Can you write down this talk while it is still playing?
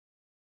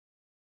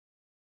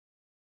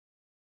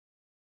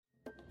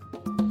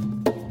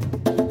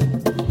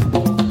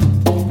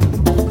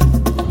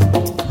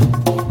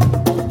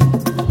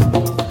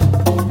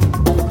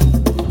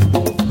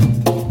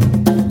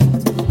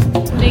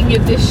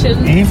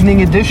edition.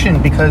 Evening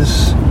edition,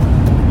 because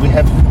we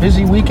have a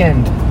busy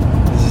weekend.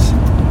 This is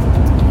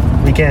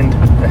weekend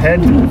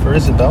ahead for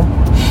Isabel.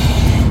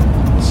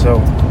 So,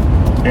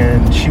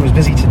 and she was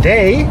busy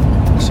today,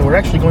 so we're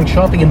actually going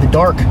shopping in the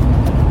dark,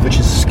 which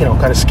is,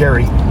 kind of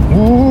scary.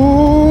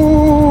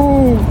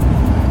 Ooh!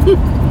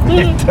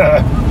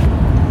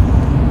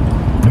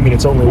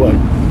 It's only what?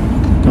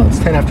 No, it's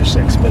 10 after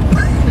 6, but...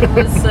 It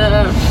was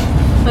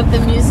at the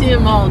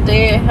museum all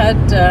day. I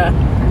had a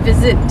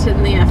visit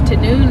in the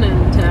afternoon,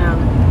 and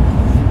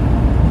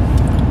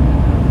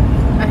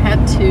I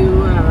had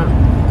to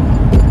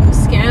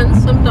scan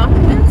some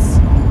documents.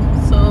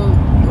 So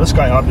this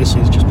guy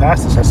obviously has just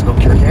passed us, has to go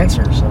cure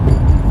cancer, so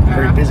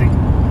very busy.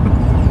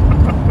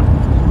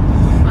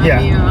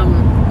 Yeah.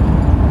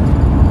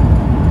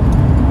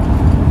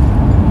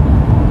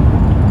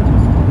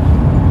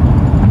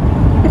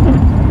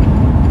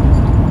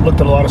 Looked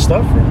at a lot of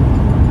stuff.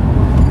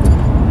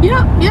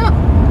 Yeah.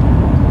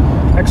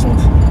 Excellent.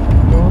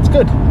 Well, it's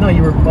good. No,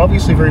 you were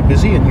obviously very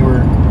busy, and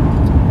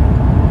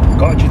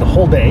got you the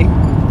whole day.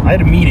 I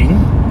had a meeting,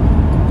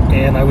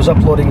 and I was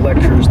uploading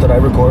lectures that I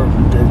recorded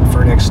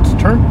for next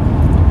term.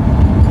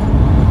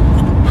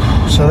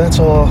 So that's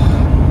all.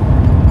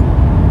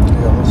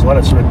 There's a lot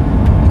of sort of,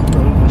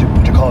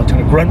 what you call it,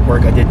 kind of grunt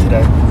work I did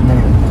today.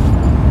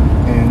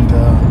 And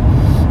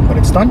but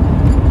it's done.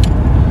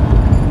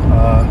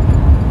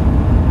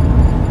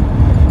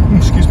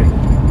 Excuse me.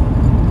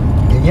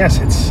 And yes,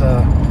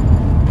 it'll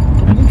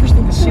be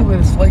interesting to see what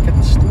it's like at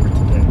the store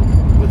today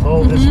with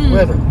all this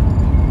weather.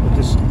 With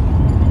this,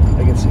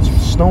 it's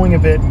snowing a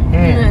bit,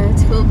 and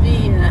it will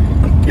be.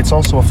 It's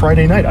also a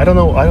Friday night. I don't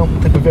know. I don't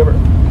think we've ever.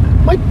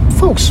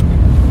 Folks,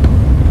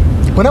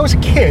 when I was a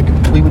kid,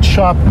 we would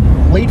shop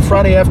late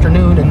Friday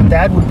afternoon, and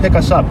Dad would pick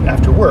us up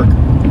after work.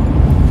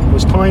 It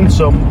was time,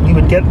 so we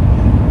would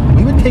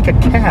take a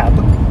cab.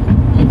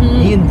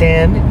 Me and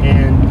Dan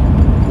and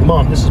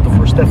Mom, this is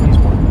before Stephanie's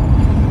born,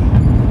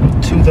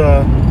 to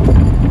the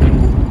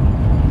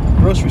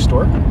grocery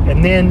store,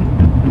 and then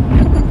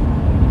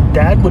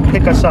Dad would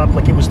pick us up,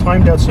 like it was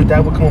timed out, so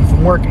Dad would come home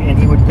from work and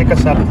he would pick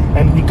us up,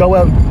 and we'd go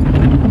out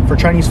for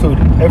Chinese food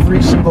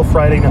every single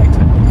Friday night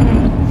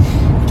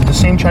to the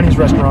same Chinese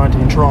restaurant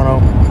in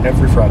Toronto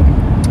every Friday.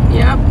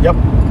 Yep.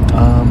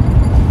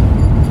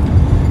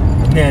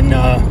 And then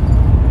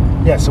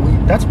so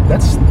that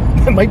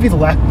might be the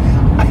last.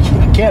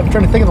 I'm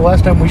trying to think of the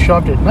last time we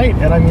shopped at night,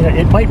 and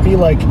it might be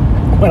like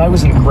when I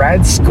was in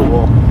grad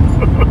school.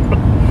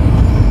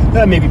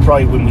 Maybe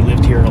probably when we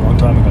lived here a long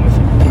time ago, I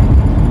think.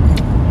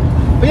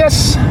 But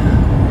yes,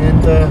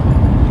 and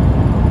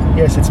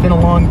yes, it's been a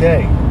long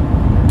day.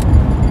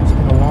 It's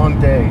been a long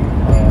day.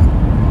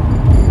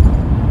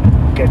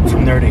 Getting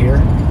from there to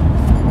here.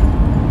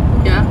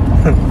 Yeah.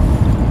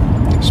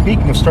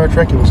 Speaking of Star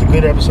Trek, it was a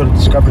good episode of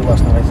Discovery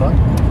last night, I thought.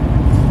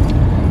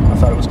 I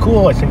thought it was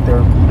cool. I think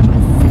they're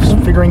sort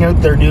of figuring out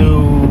their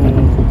new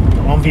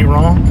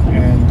environment,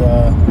 and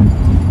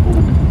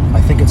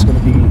I think it's going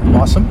to be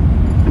awesome.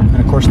 And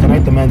of course, tonight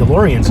The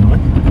Mandalorian's on.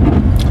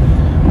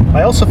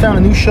 I also found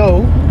a new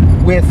show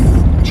with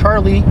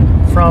Charlie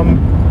from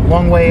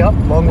Long Way Up,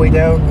 Long Way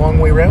Down, Long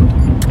Way Round.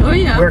 Oh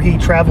yeah. Where he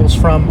travels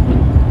from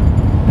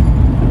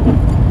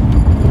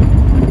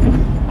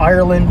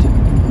Ireland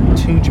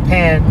to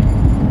Japan,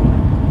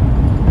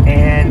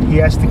 and he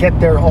has to get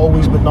there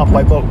always, but not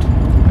by boat.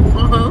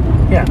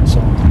 Yeah, so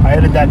I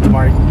added that to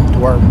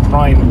our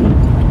Prime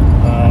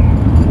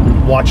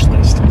watch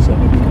list, so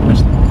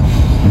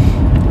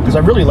because I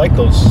really like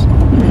those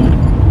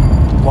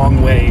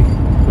long way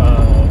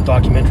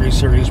documentary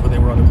series where they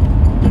were on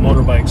the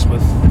motorbikes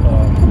with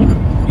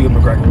Ewan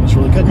McGregor. It was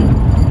really good.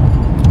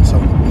 So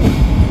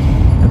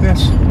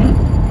yes.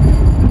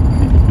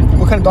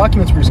 What kind of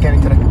documents were you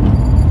scanning today?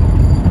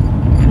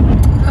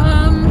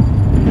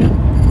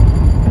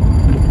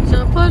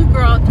 Jean-Paul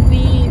brought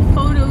me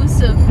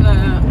photos of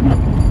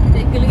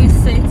Église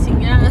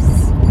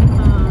Saint-Ignace.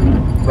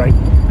 Right.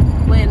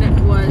 When it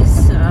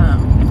was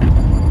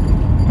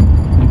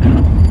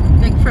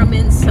like from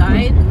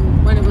inside,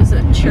 when it was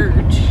a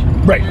church.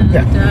 Right. And,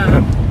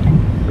 yeah.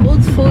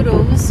 Old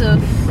photos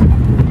of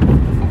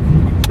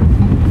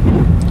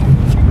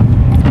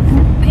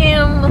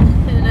him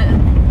in a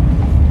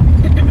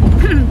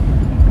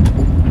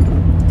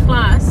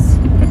class.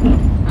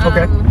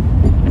 Okay.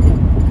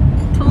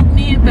 Told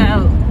me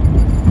about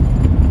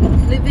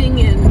living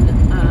in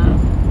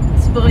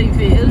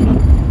Sporyville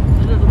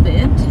a little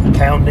bit.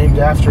 Town named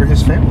after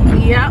his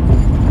family. Yeah.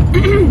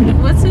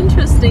 What's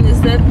interesting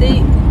is that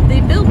they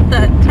built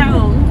that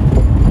town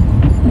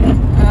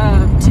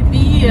to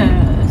be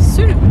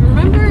sort of,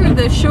 remember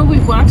the show we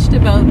watched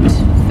about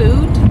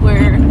food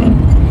where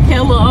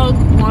Kellogg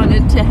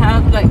wanted to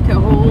have like a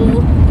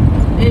whole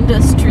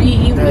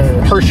industry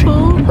with Hershey.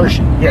 people?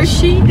 Hershey.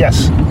 Yes. Hershey?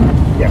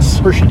 Yes,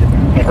 Hershey did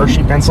that. In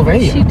Hershey,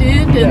 Pennsylvania. She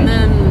did, and Yeah.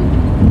 then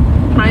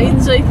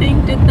Heinz, I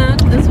think, did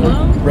that as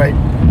well. Right.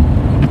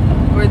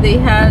 Where they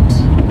had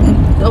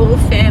the whole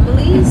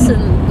families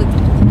and with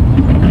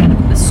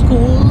the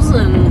schools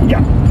and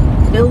Yeah.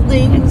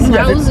 buildings,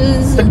 Yeah,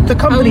 houses, the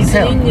company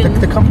town. housing and-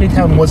 The company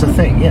town was a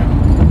thing. Yeah.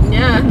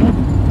 Yeah,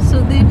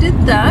 so they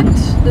did that.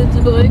 The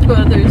Deloitte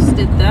brothers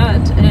did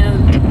that,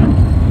 and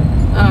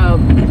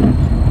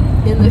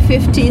in the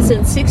 50s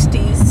and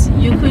 60s,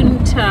 you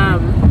couldn't.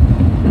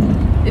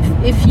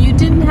 If you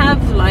didn't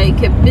have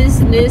like a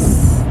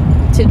business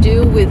to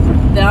do with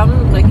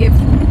them, like if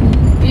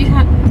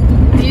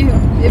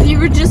you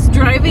were just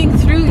driving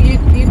through, you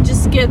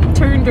just get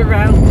turned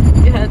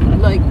around. You had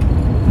like.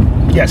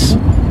 Yes.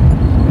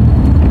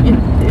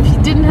 If you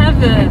didn't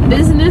have a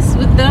business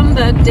with them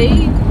that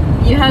day,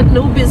 you had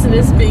no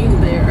business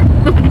being there.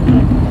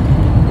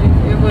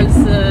 It was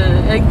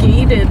a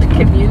gated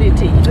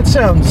community. That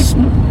sounds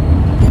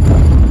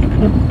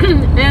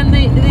And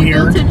they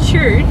weird. built a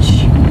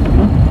church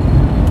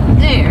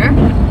there.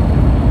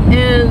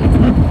 And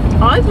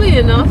oddly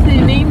enough, they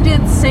named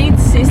it Saint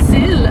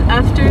Cecile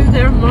after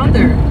their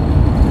mother.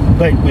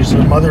 Wait, was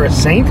their mother a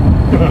saint?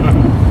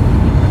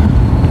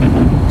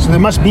 So there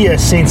must be a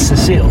Saint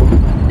Cecile,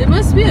 There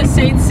must be a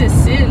Saint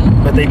Cecile.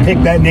 but they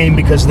picked that name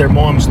because their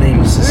mom's name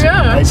is Cecile.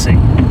 Yeah. I see.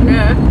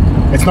 Yeah.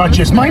 It's not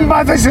just my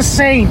mother's a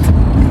saint.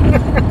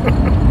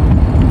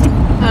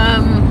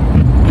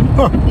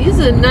 He's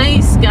a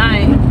nice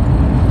guy,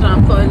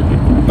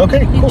 Jean-Paul.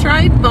 Okay, He cool.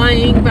 tried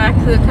buying back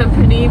the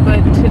company, but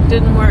it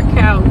didn't work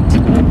out.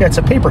 Yeah, it's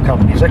a paper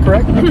company. Is that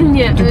correct?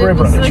 Yeah, Dubray it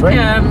was Brothers, like right?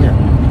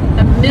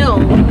 a mill,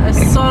 a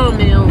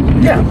sawmill.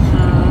 Yeah.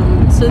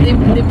 So they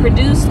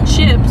produced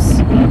chips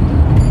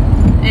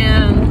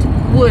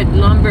and wood,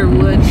 lumber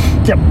wood.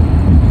 Yep.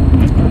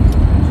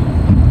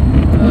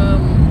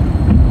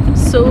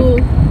 So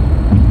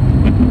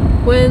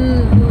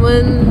when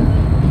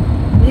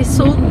he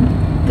sold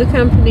the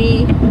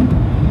company,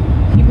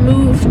 he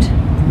moved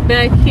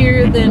back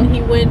here. Then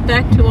he went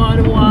back to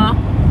Ottawa.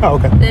 Oh,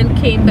 okay. Then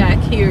came back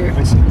here.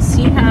 I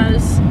see. He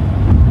has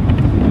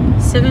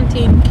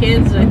 17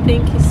 kids, I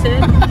think he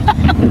said.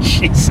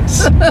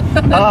 Jesus.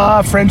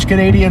 French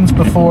Canadians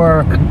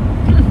before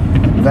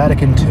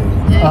Vatican II.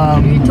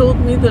 And he told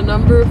me the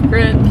number of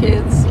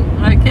grandkids.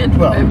 I can't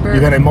Well, remember. you're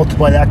going to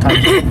multiply that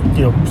times,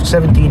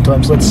 17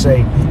 times, let's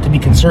say, to be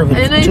conservative.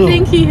 And I too.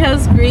 think he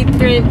has great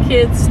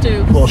grandkids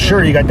too. Well, so-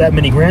 sure, you got that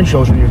many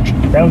grandchildren, you're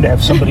bound to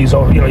have somebody's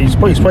own, he's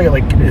probably got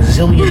like a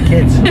zillion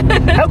kids.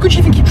 How could you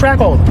even keep track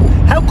of all of them?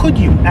 How could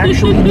you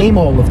actually name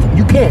all of them?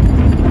 You can't.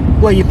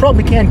 Well, you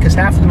probably can, because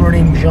half of them are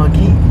named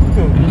Jean-Guy.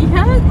 He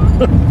had,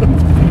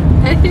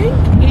 I think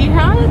he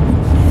had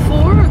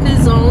 4 of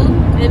his own,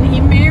 and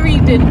he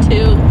married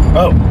into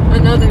Oh,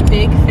 another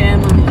big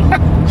family.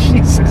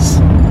 Jesus.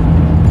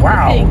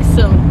 Wow. I think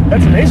so.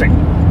 That's amazing.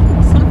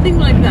 Something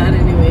like that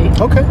anyway.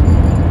 Okay.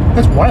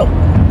 That's wild.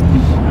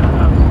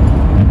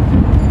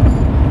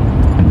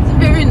 He's a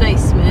very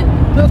nice man.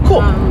 That's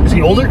cool. Is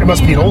he older? It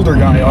must be an older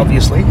guy,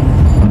 obviously.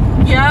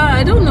 Yeah,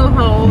 I don't know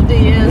how old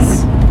he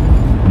is.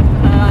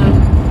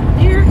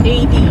 Near 80.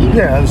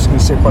 Yeah, I was going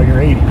to say probably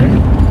you're 80,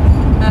 right?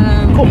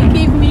 Cool. He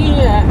gave me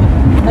a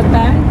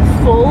bag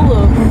full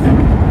of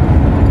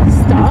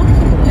stuff,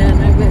 and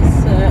I was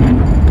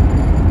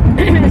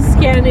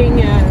scanning.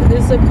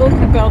 There's a book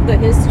about the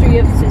history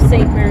of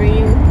Saint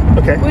Marie,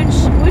 Okay.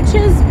 which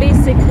is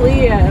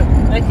basically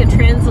like a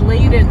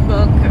translated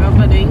book of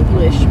an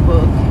English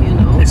book,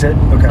 Is it?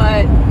 Okay.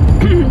 But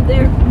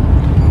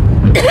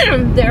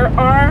there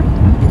are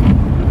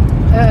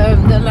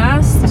the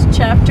last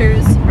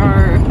chapters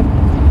are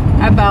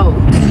about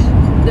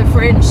the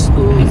French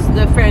schools,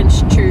 the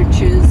French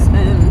churches,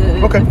 and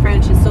the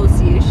French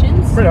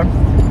associations. Right on.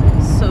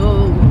 So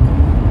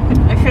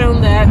I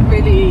found that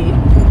really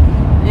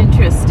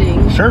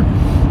interesting. Sure.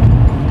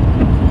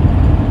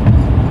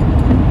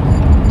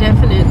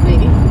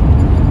 Definitely.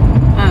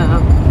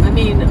 I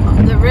mean,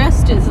 the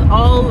rest is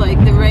all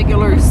like the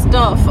regular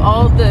stuff,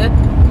 all the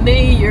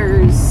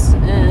mayors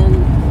and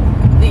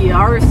the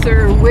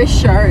Arthur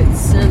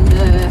Wisharts and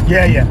the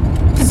Yeah.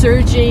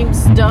 Sir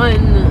James Dunn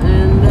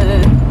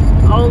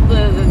and all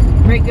the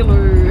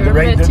regular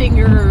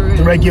Rettinger.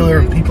 The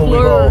regular people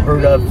we've all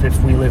heard of and-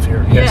 if we live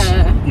here. Yes.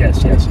 Yeah.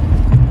 Yes.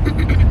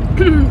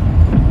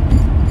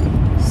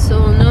 So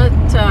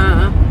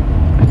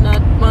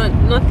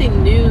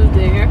nothing new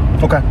there.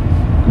 Okay.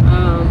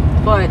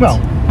 But Well,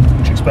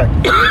 what you expect?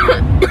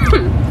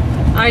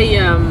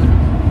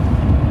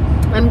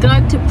 I'm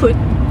glad to put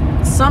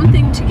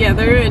something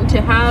together and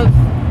to have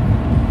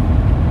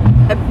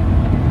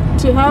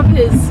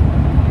his.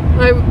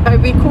 I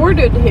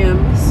recorded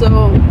him,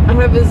 so I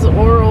have his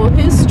oral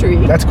history.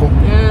 That's cool.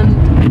 And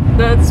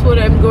that's what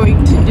I'm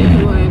going to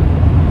do.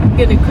 I'm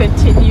going to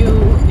continue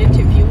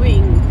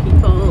interviewing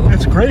people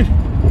That's great.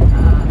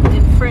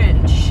 in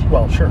French,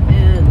 Well, sure.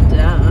 and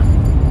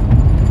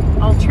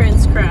I'll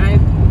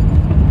transcribe.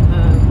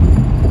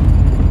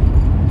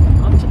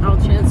 I'll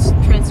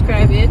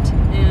transcribe it,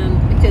 and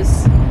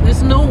because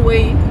there's no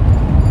way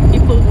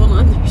people will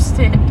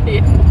understand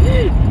him.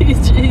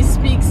 He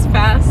speaks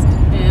fast,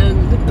 and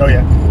Oh,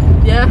 yeah.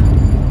 yeah,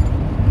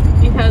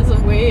 he has a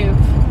way of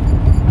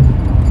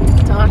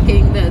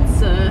talking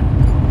that's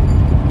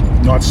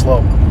Not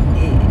slow.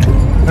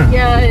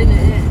 Yeah, and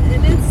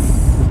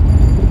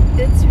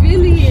it's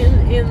really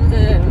in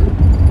the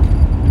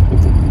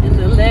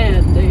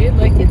land, eh?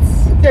 Like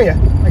Yeah,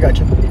 I got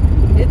you.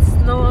 it's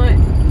not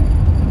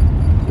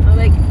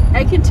like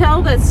I can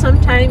tell that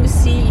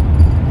sometimes he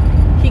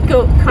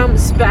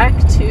comes back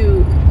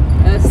to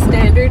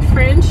standard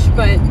French,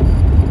 but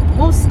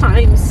most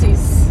times he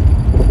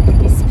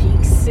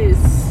speaks his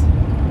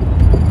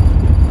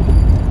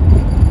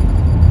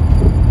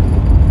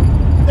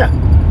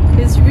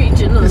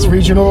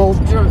regional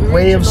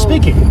way of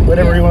speaking,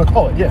 whatever you want to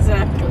call it. Yeah,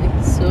 exactly.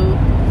 So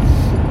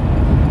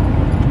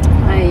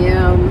I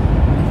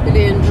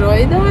really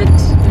enjoy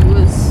that. It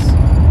was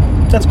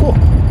that's cool.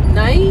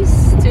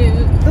 nice to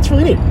That's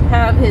really neat.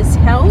 have his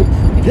help.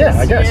 Yeah,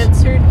 I guess. He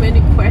answered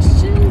many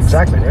questions.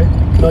 Exactly, right?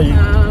 No,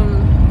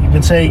 you've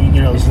been saying,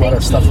 there's a lot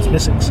of stuff that's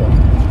missing, so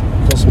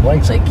fill some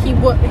blanks. Like he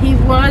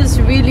was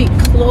really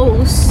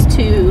close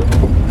to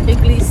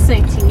Église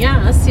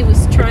Saint-Ignace. He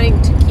was trying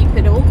to keep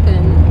it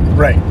open,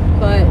 Right.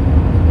 but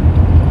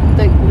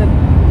the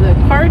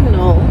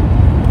cardinal,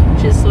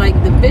 which is like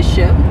the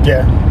bishop,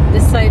 Yeah.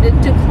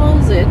 decided to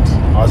close it.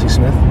 Ozzie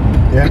Smith.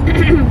 Yeah.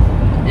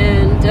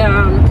 And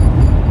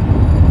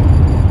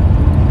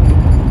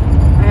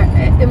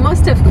it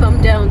must have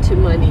come down to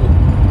money.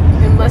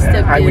 It must have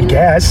been I would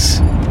guess.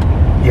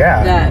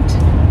 Yeah. that.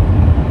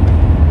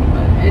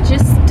 But I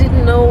just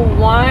didn't know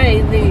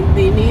why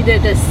they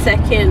needed a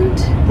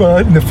second Well,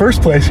 in the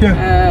first place,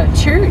 yeah.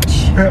 church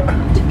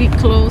to be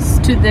close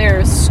to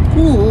their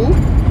school.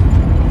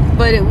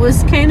 But it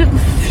was kind of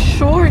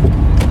short-term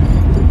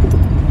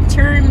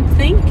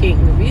thinking,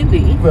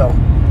 really. Well,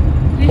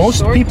 Really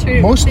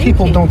most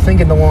people thinking. don't think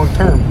in the long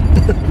term,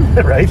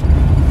 right?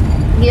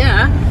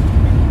 Yeah.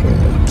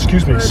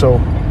 Excuse me. But- So,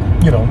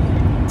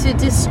 To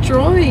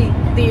destroy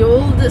the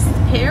oldest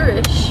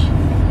parish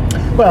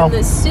well, in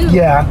the Sioux.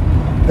 yeah,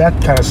 that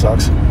kind of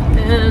sucks.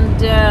 And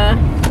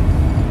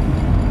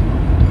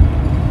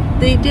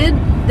they did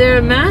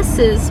their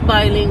masses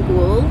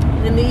bilingual,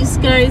 and these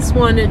guys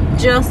wanted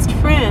just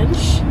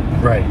French,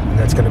 Right. And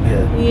that's going to be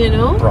a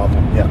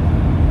problem. Yeah.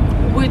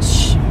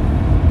 which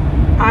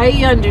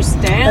I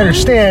understand. I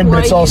understand, but why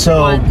it's you'd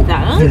also want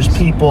that, there's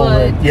people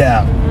but,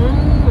 that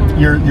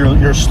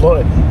you're slow.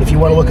 If you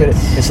want to look at it,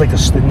 it's like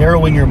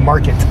narrowing your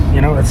market.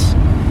 It's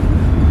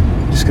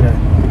just gonna.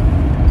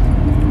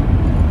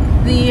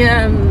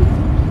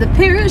 The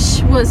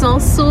parish was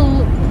also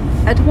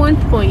at one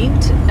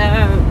point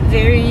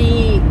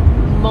very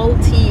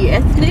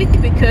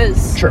multi-ethnic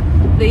because Sure.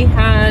 they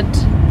had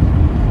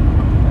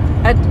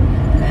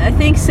I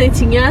think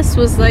Saint Ignace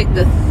was like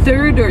the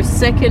third or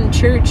second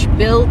church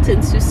built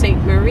in Sault Ste.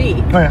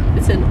 Marie. Oh yeah.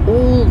 It's an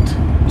old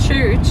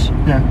church.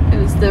 Yeah. It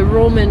was the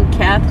Roman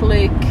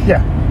Catholic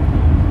Yeah.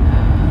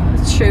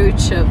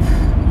 church of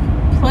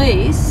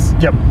place.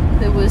 Yep.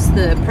 There was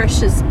the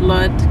Precious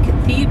Blood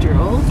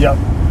Cathedral. Yep.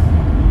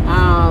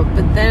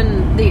 But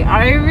then the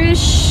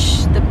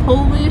Irish, the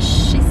Polish,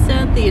 she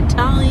said, the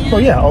Italian,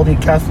 Well, yeah, all the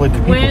Catholic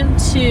people. went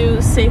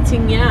to Saint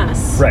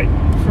Ignace Right.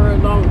 for a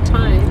long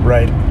time.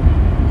 Right.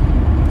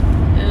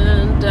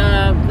 And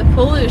the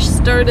Polish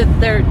started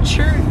their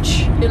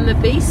church in the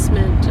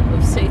basement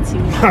of Saint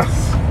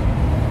Ignace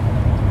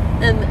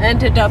and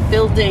ended up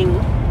building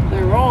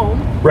their own.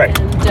 Right.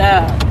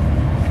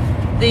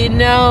 And they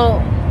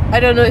now, I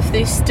don't know if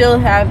they still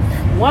have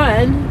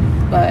one,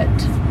 but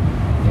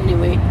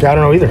anyway. I don't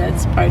know either.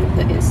 That's part of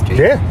the history.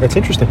 Yeah, that's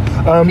interesting.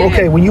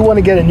 Okay, when you want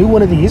to get a new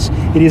one of these,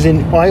 it is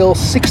in aisle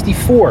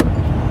 64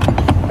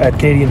 at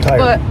Canadian Tire.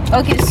 But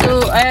okay,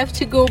 so I have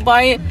to go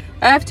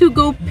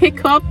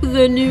pick up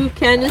the new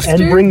canister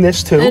And bring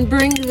this too. and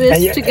bring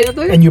this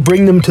together. And you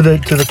bring them to the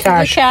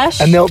cash, cash?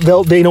 and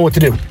they know what to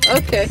do.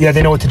 Okay. Yeah,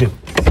 they know what to do.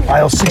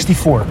 Aisle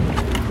 64.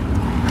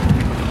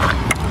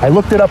 I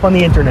looked it up on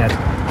the internet.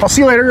 I'll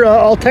see you later.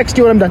 I'll text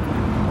you when I'm done.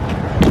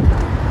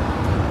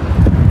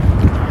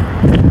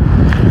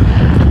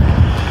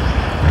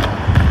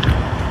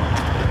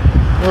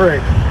 All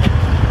right.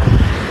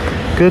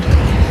 Good.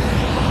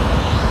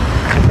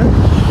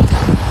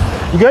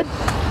 You good?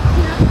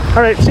 Yeah.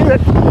 All right. See you then.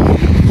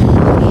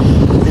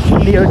 It's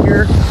windy out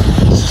here.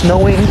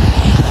 Snowing.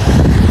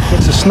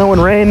 It's a snow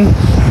and rain.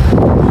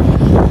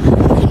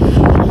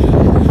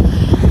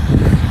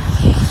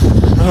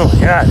 Oh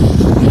my God.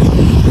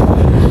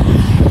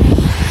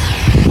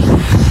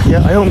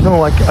 Yeah, I don't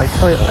know. I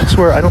tell you, I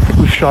swear, I don't think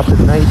we've shopped at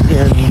night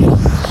in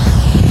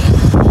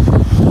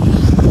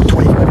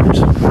 25 years.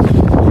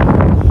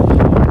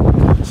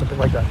 Something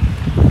like that.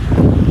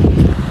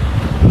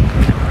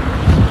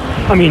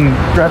 I mean,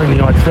 driving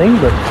the odd thing,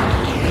 but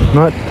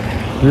not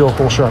real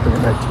whole shopping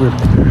at night. It's weird.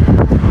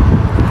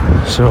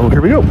 So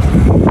here we go.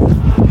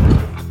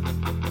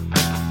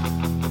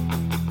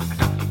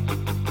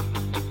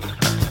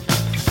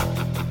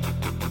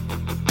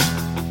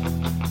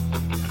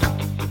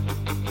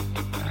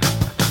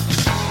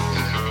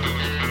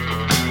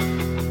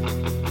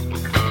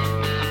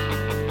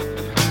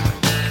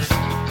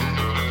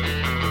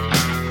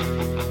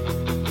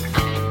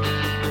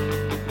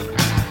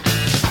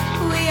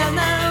 We all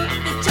know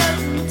the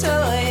chosen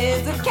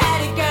toys of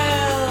Catty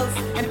Girl.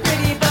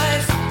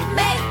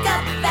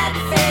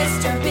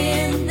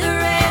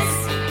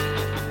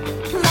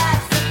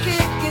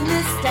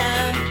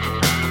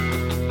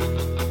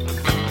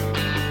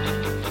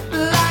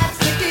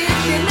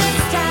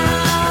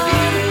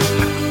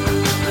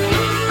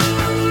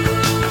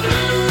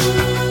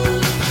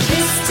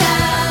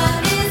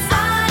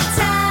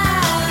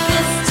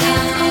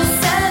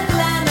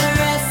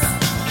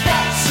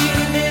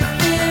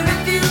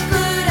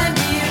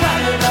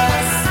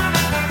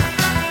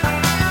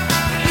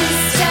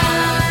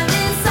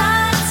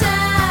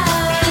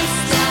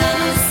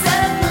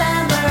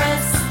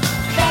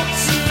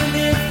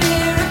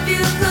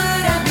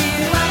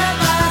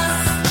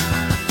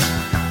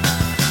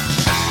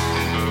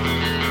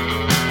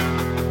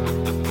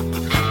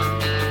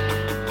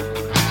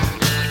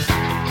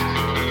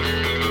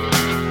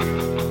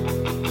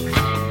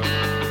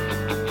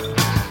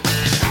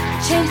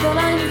 change our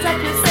minds like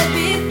we said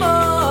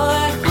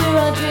before. We're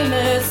all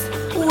dreamers,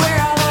 we're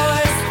all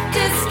whores.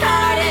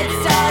 Discarded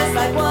stars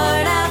like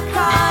worn-out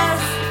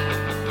cars.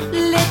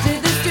 Lit to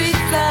the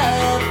streets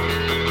of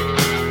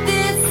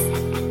this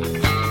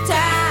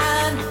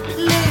town.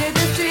 Lit to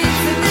the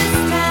streets of this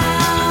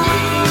town.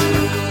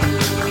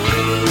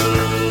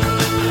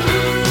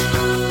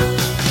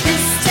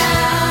 This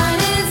town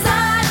is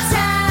our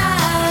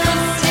town.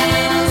 And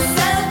it's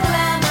so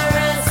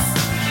glamorous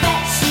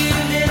that you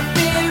live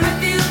here if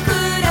you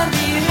could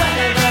be one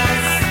of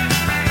us.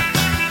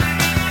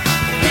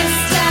 This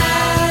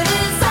town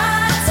is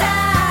our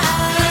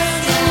town.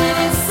 And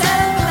it's so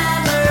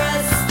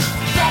glamorous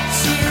that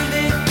you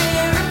live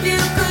here if you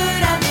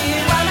could be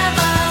one of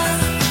us.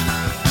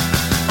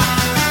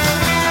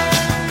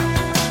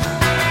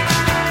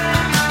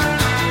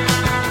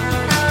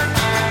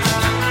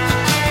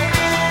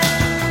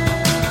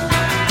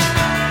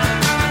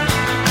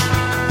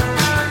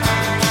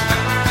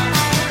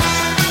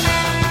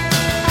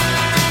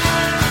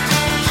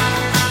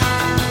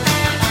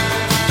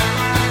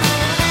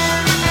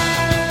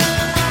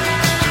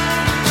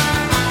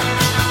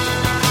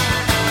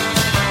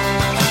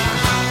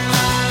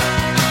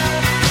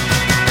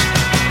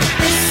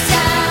 This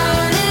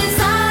town is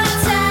our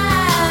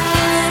town,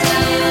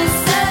 and it's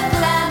so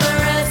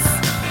glamorous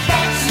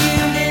that you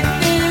live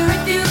here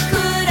if you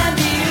could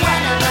be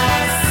one of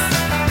us.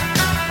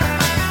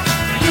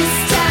 This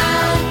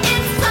town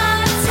is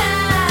our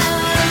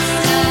town,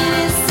 and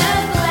it's so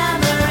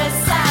glamorous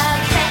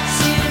that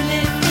you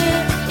live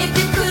here if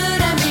you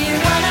could be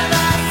one of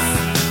us.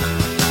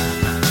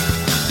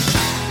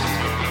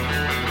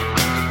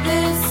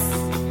 This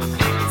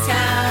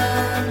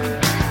town.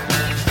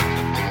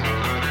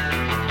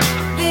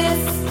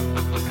 This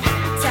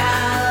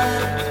town.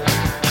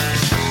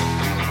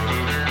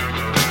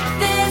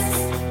 This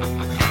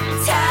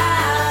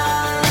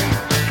town.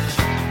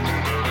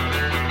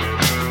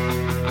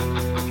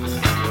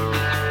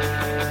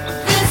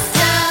 This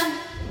town.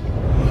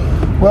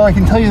 Well, I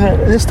can tell you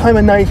that this time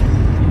of night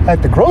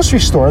at the grocery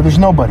store, there's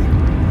nobody.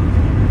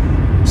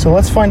 So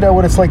let's find out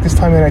what it's like this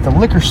time of night at the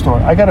liquor store.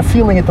 I got a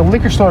feeling at the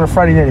liquor store on a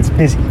Friday night it's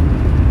busy.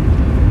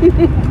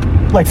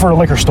 Like for a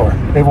liquor store,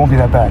 it won't be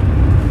that bad.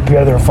 I'll be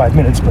out of there in 5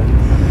 minutes, but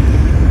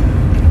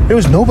there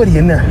was nobody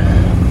in there.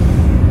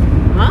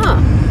 Ah.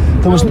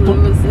 There was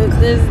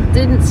There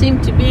didn't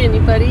seem to be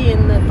anybody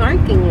in the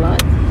parking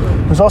lot.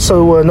 there's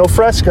also no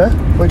Fresca,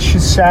 which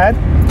is sad.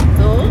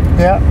 So,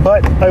 Yeah,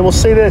 but I will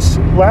say this: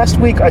 last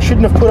week I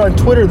shouldn't have put on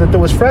Twitter that there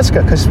was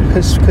Fresca because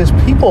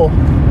people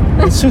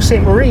in Sault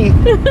Ste. Marie,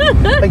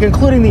 like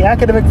including the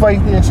academic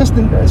the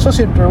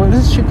associate, or what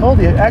is she called?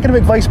 The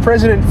academic vice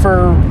president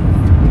for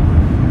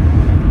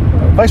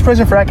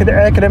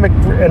academic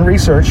and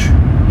research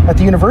at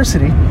the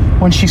university.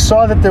 When she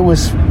saw that there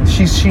was,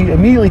 she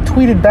immediately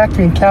tweeted back to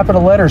me in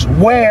capital letters,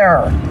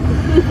 "Where?"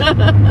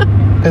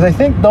 Because I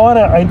think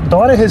Donna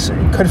has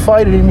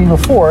confided in me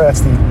before.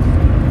 That's the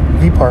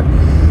V part,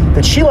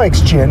 that she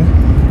likes gin,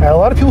 and a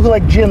lot of people who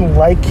like gin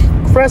like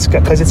Fresca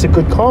because it's a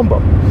good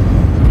combo.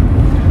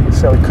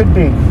 So it could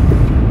be.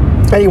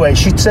 Anyway,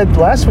 she said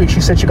last week, she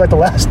got the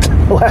last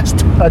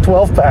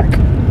 12 pack.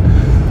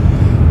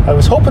 I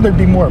was hoping there'd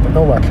be more, but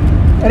no luck.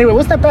 Anyway, it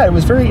wasn't that bad. It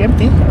was very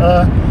empty.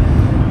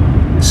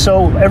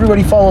 So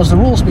everybody follows the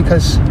rules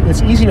because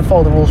it's easy to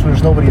follow the rules when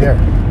there's nobody there.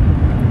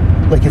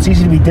 Like it's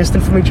easy to be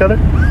distant from each other.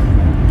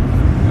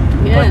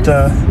 yes.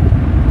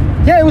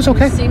 But yeah, it was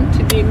okay. You seem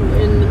to be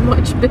in a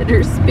much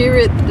better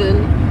spirit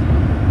than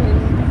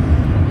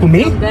Who,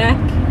 me? come back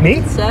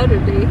Me?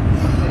 Saturday.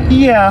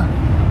 Yeah,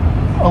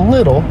 a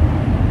little.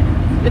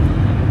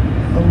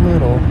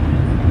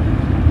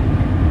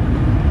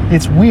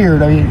 It's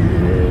weird. I mean,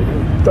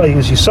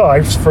 as you saw,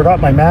 I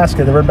forgot my mask.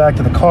 I ran back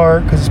to the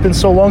car because it's been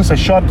so long since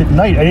I shopped at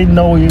night. I didn't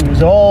know it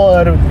was all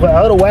out of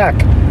whack.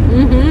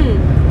 Mm-hmm.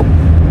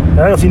 I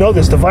don't know if you know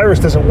this. The virus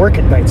doesn't work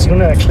at night, so you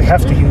don't actually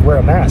have to wear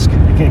a mask.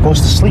 It goes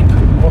to sleep.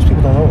 Most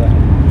people don't know that.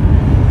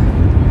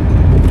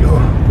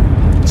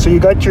 So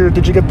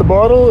did you get the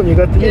bottle? And you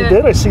got Yeah. You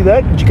did? I see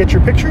that. Did you get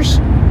your pictures?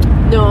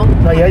 No,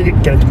 Not yet. You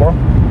can get it tomorrow.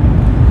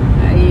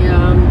 I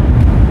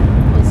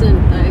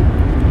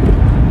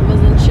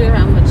wasn't sure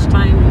how much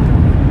time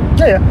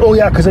Yeah. Oh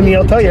yeah, because I mean,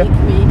 I'll tell you, take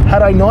me.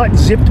 had I not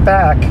zipped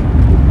back,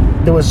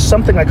 there was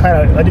something I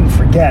didn't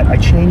forget. I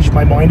changed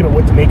my mind about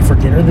what to make for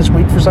dinner this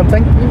week for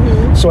something.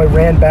 Mm-hmm. So I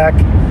ran back.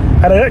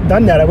 Had I not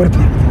done that, I would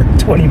have been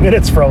 20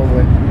 minutes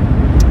probably.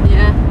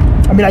 Yeah.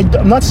 I mean,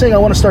 I'm not saying I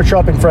want to start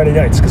shopping Friday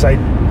nights because I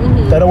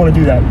don't want to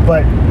do that.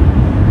 But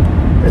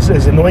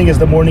as annoying as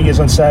the morning is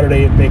on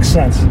Saturday, it makes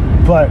sense.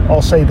 But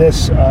I'll say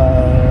this,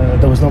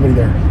 there was nobody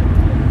there.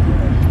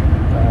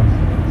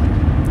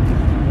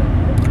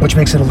 Which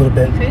makes it a little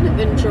bit... I kind of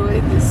enjoy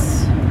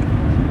this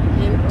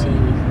empty.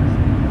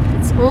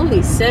 It's only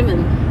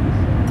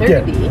 7:30.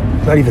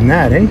 Yeah, not even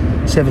that, eh?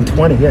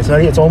 7:20. Yeah,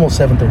 it's almost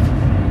 7:30.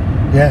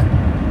 Yeah.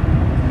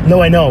 No,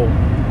 I know.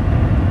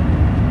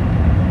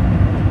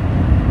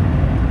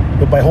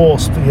 But by whole,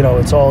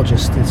 it's all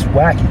just, it's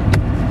wacky.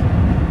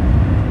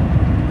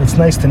 It's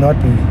nice to not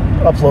be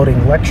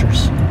uploading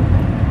lectures.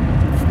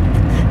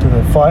 to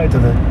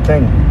the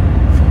thing.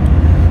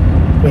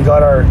 We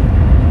got our.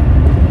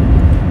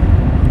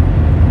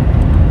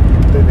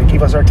 They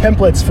gave us our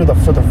templates for the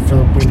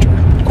winter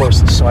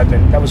courses. So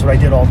that was what I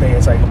did all day,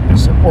 as I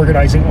was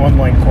organizing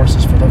online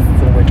courses for the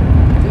winter.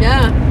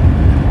 Yeah.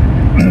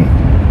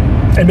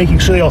 And making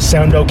sure they all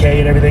sound okay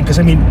and everything. Because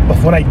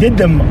when I did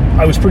them,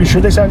 I was pretty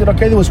sure they sounded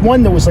okay. There was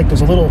one that was like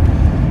there's a little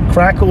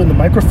crackle in the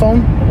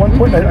microphone at one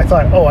point. I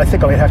thought, I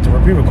think I might have to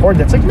re-record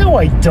that. It's like, no,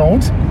 I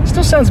don't. It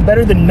still sounds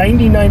better than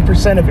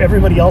 99% of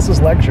everybody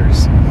else's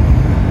lectures.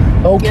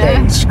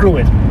 Okay, screw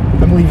it.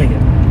 I'm leaving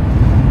it.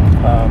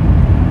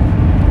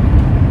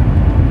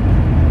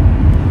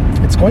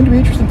 It's going to be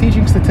interesting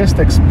teaching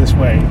statistics this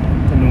way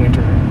in the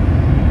winter.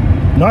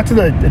 Not to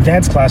the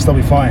advanced class, they'll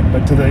be fine,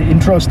 but to the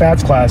intro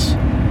stats class,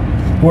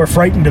 who are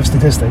frightened of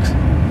statistics.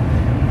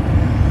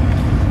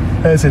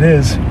 As it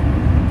is,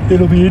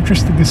 it'll be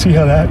interesting to see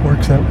how that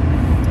works out.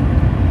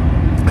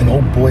 And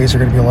oh boy, is there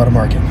going to be a lot of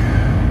marking.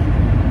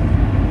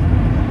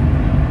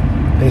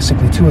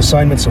 Basically 2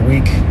 assignments a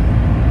week.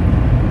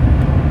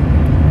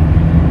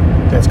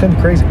 Yeah, it's going to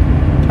be crazy.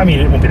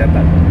 It won't be that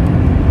bad.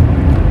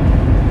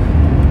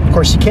 Of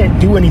course, you can't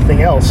do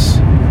anything else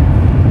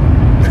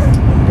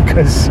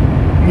because,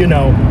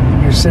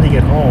 you're sitting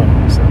at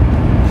home. So.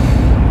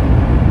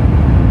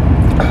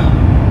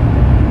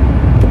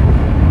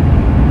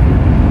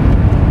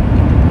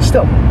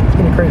 Still, it's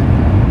gonna be crazy.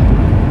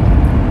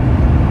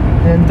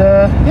 And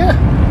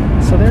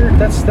so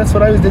that's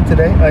what I did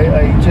today.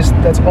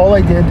 That's all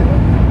I did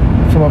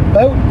from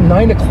about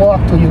 9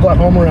 o'clock till you got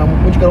home around.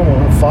 When'd you get home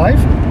around 5?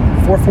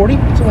 4:40,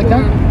 something like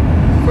that.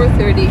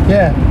 4:30.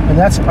 Yeah, and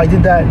that's all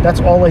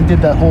I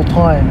did that whole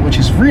time, which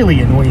is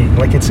really annoying.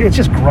 Like it's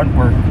just grunt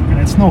work, and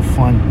it's no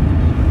fun.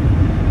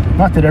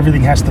 Not that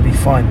everything has to be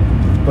fun,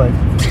 but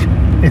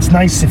it's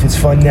nice if it's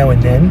fun now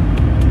and then.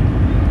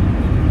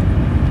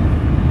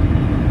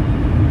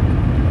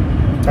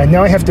 And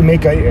now I have to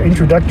make an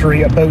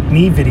introductory about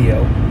me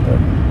video. But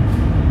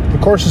the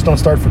courses don't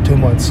start for 2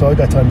 months, so I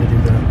got time to do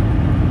that.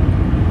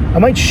 I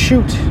might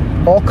shoot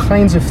all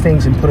kinds of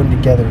things and put them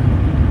together.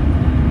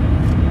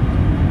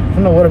 I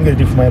don't know what I'm going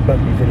to do for my about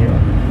me video.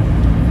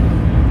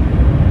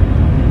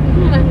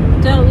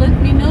 Don't let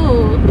me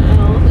know.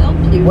 I'll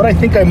help you. What I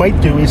think I might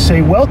do is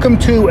say welcome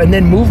to, and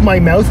then move my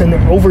mouth and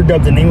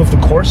overdub the name of the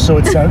course so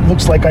it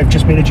looks like I've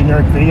just made a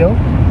generic video.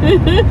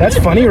 That's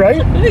funny,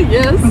 right?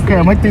 Yes. Okay,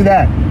 I might do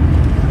that.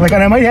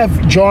 And I might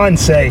have John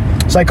say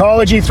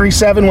Psychology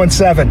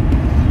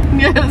 3717.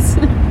 Yes.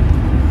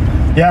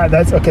 Yeah,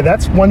 that's okay.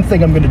 That's one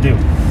thing I'm going to do.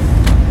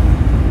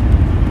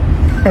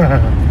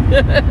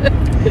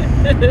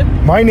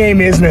 My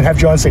name is, and then have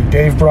John say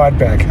Dave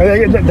Broadbeck.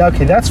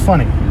 Okay, that's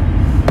funny.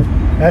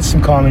 That's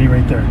some comedy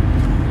right there.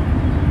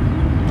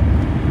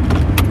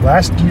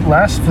 Last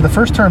for the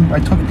first term, I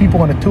took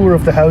people on a tour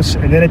of the house,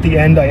 and then at the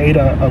end, I ate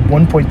a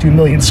 1.2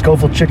 million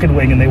Scoville chicken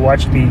wing, and they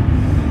watched me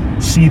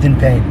seethe in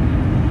pain.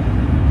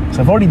 So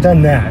I've already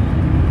done that.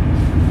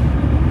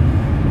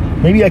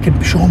 Maybe I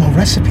could show them a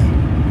recipe,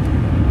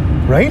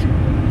 right?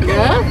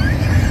 Yeah.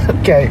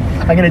 Okay,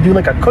 I'm gonna do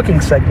like a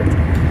cooking segment.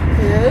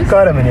 Yes.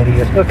 God, I'm an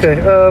idiot. Okay,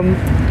 It's a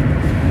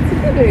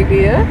good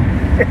idea.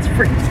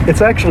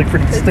 It's actually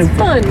pretty stupid.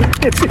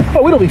 It's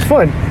fun. It'll be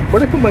fun.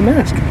 Where'd I put my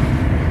mask?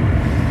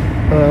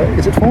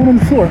 Is it falling on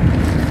the floor?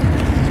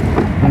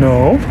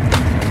 No.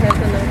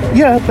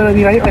 Yeah, but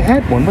I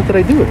had one. What did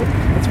I do with it?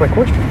 That's my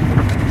question.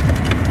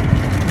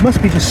 It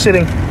must be just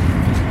sitting.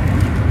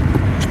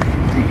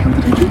 What the hell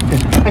did I do with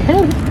it? I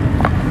had it.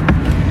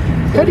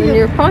 Is it in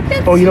your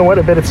pocket? Oh, you know what?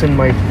 I bet it's in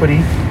my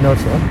hoodie. No,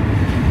 it's not.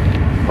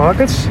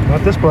 Pockets?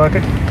 Not this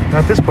pocket.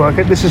 Not this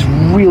pocket. This is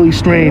really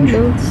strange. I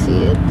don't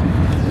see it.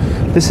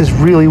 This is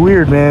really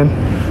weird, man.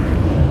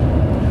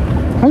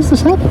 How does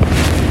this happen?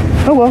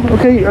 Oh, well,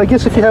 okay. I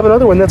guess if you have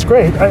another one, that's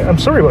great. I'm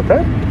sorry about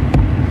that.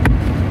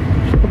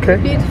 Okay.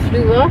 Maybe it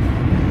flew off.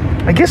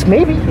 I guess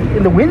maybe.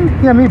 In the wind?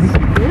 Yeah, maybe.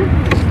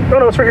 Yeah. Oh,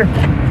 no, it's right here.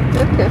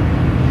 Okay.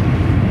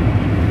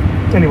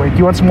 Anyway, do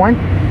you want some wine?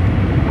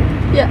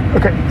 Yeah.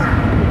 Okay.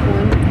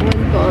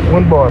 One bottle.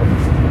 One bottle.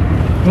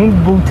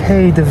 Une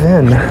bouteille de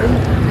vin.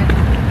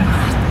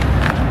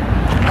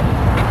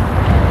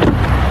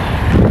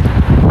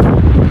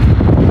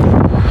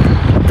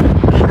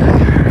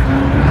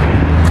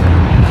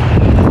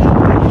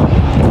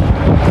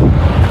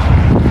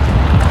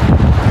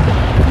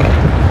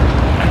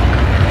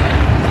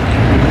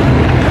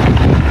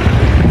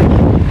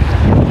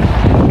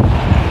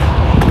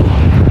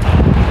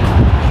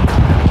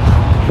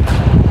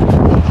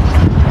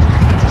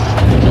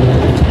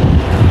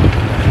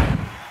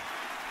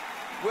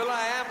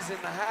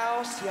 in the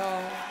house,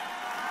 y'all.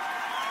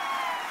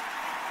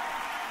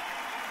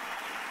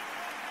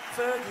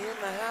 Fergie in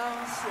the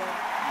house, y'all.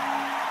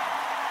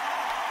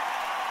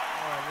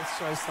 All right, let's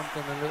try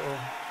something a little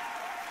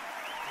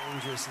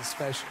dangerous and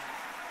special.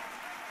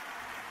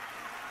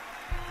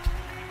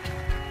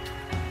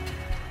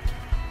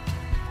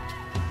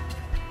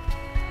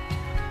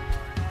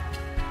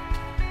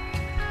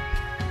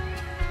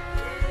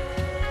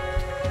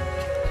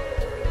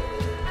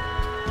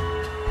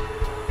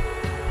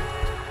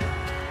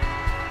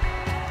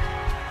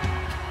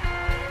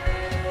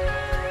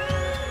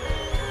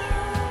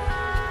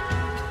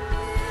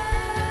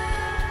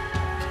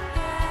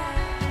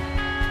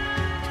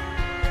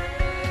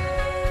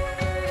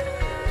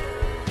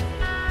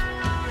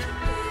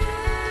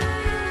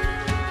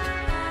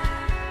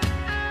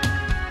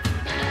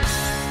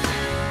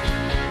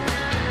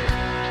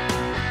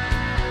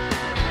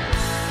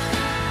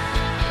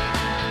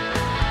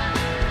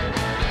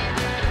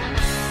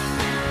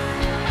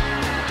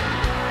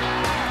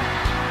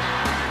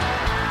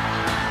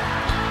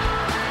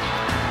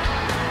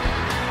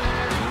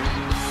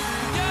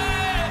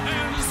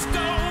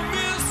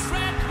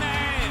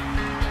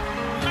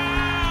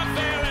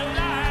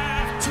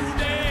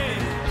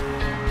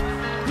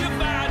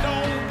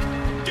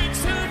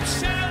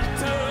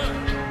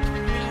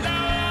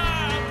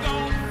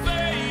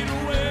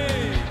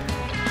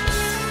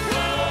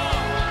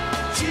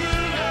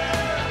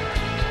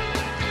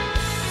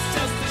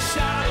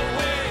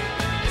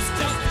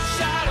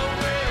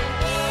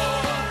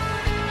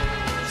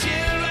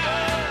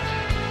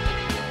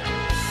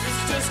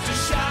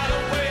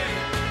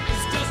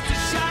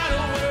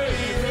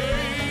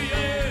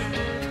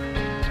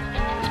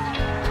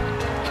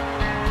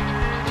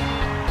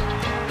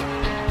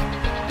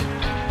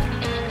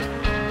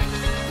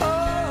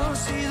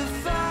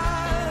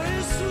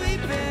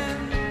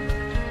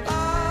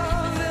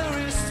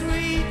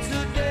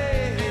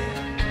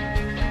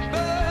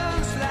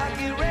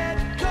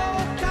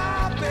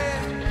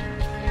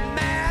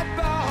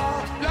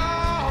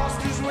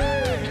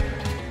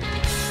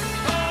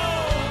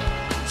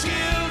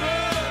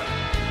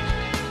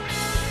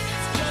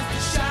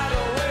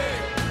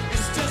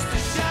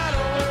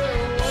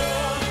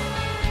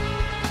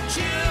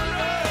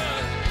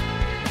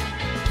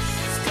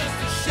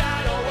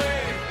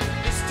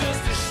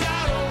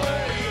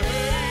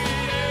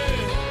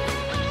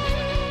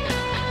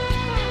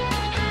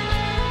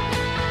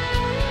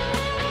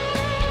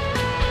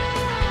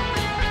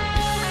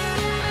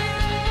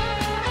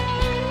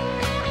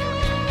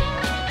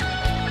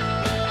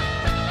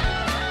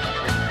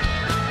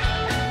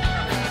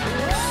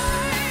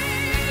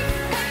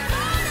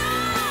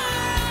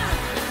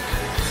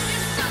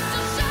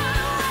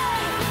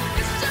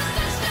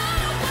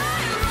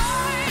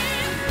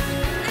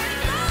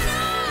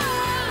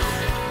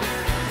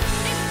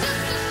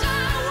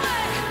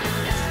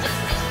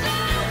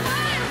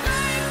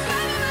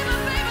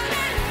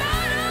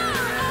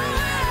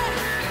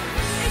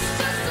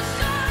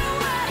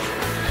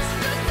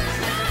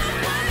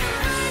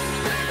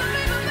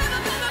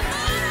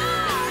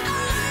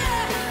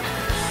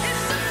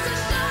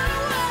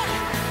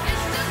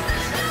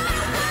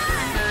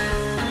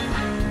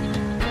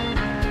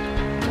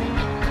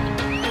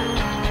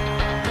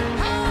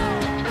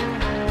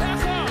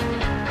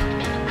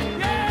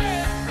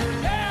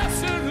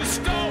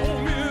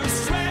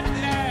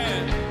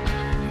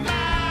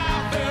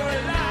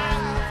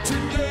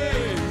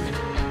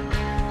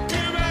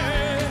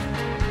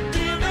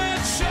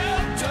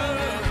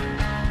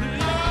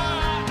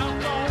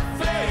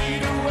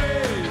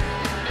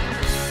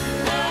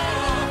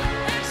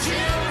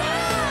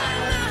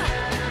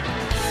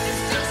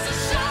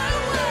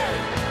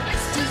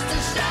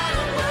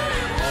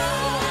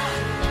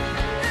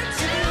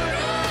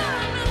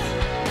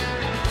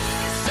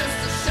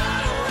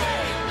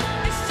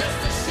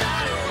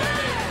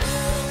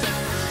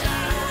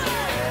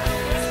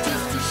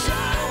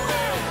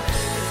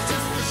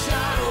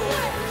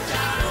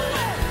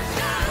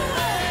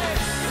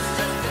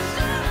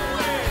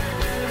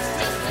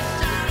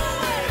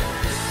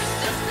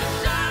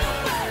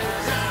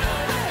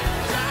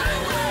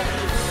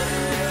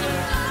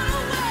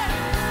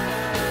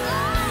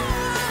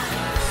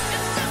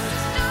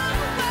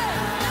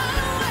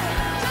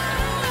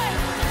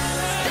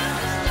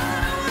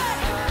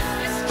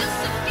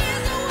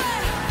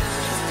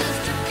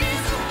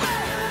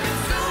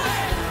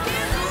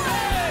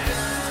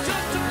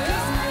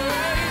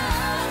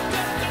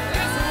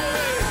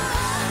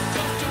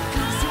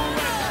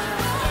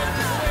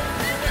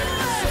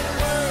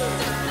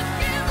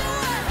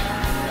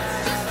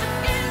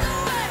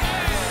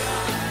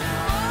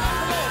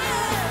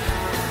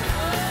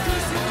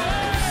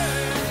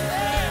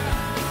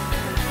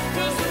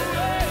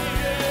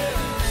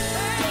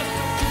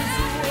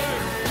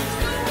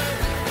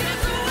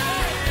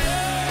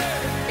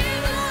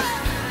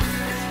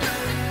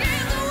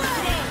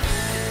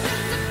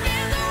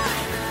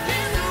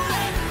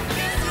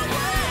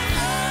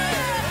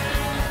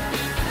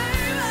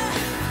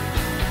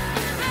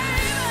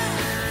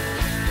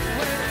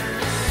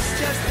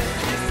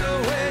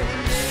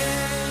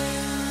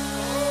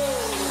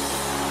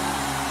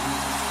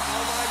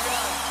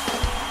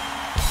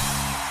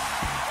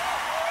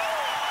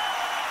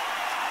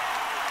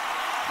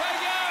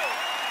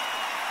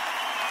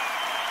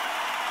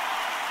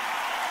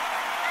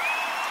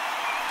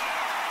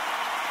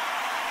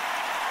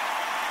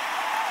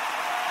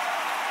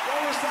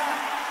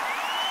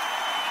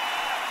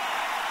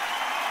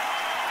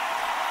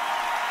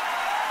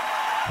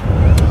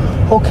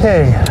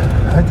 Okay,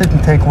 that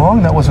didn't take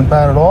long. That wasn't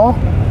bad at all.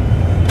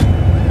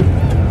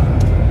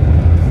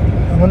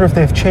 I wonder if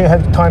they've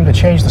had time to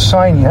change the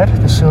sign yet.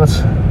 Let's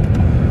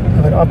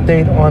have an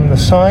update on the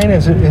sign.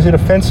 Is it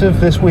offensive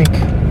this week?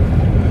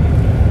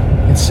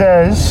 It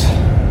says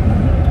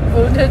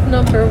Voted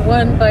number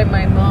 1 by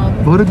my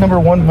mom. voted number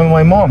 1 by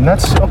my mom.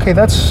 That's okay.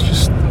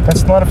 That's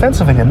not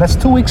offensive again. That's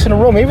 2 weeks in a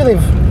row. Maybe they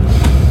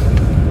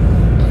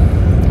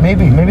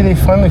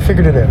finally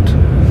figured it out.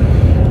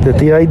 That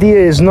the idea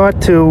is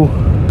not to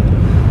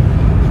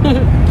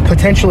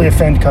potentially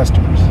offend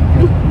customers.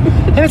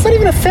 And it's not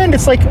even offend,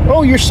 it's like,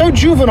 oh, you're so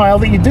juvenile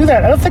that you do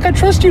that. I don't think I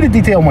trust you to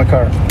detail my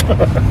car.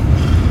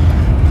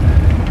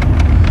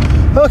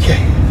 Okay.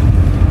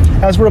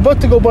 As we're about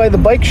to go by the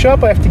bike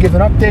shop, I have to give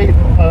an update.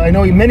 I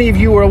know many of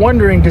you are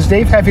wondering, does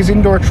Dave have his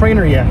indoor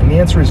trainer yet? And the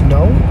answer is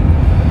no.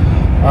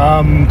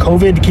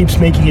 COVID keeps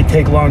making it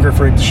take longer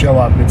for it to show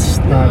up. It's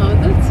not... Oh,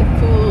 that's a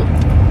cool...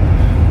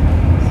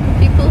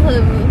 People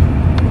have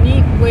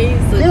neat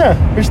ways of... Yeah,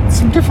 there's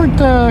some different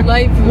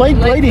lighting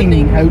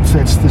lightening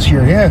outfits this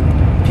year. Yeah,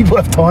 people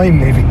have time,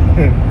 maybe.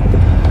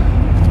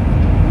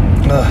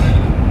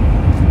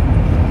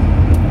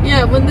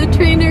 Yeah, when the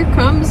trainer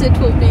comes, it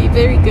will be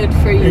very good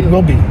for you. It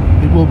will be,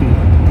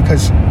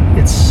 because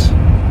it's...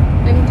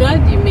 I'm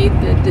glad you made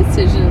the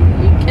decision.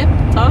 You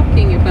kept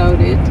talking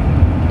about it,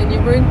 and you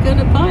weren't going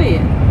to buy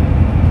it.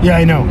 Yeah,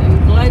 I know.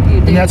 I'm glad you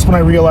did. And that's when I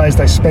realized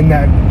I spend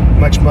that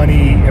much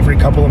money every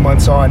couple of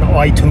months on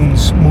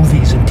iTunes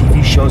movies and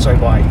TV shows I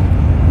buy.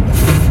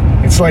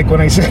 It's like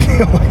when I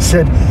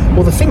said,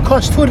 well, the thing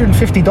costs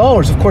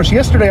 $250. Of course,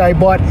 yesterday I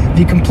bought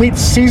the complete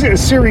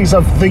series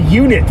of The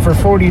Unit for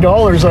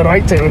 $40 on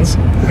iTunes.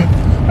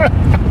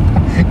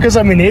 Because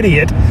I'm an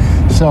idiot.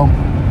 So,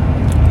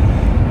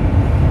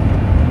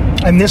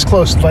 I'm this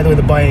close, by the way,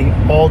 to buying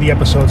all the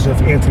episodes of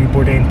Anthony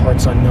Bourdain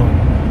Parts Unknown.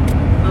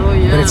 Oh,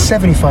 yeah. But it's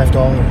 $75.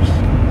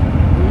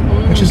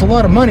 Which is a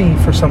lot of money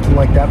for something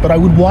like that, but I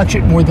would watch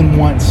it more than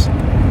once.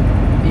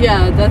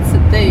 Yeah, that's the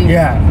thing.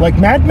 Yeah, like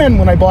Mad Men,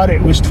 when I bought it,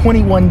 it was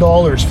 $21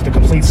 for the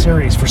complete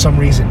series for some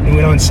reason. It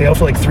went on sale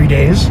for like 3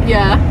 days.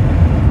 Yeah.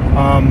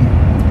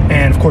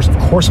 And of course, I'm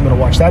going to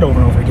watch that over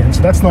and over again.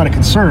 So that's not a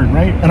concern,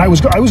 right? And I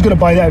was going to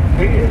buy that.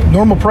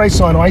 Normal price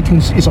on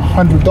iTunes is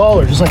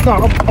 $100. It's like, no,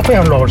 I'll pay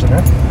 $100 on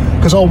that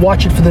because I'll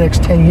watch it for the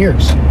next 10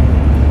 years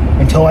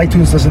until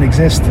iTunes doesn't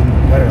exist.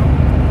 And I don't know,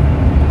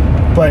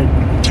 but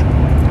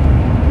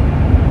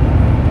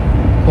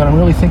I'm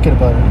really thinking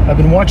about it. I've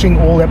been watching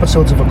old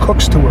episodes of A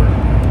Cook's Tour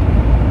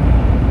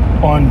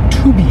on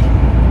Tubi.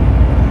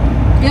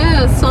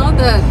 Yeah, I saw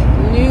that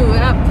new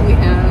app we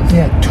have.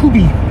 Yeah,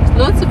 Tubi.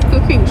 Lots of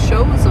cooking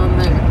shows on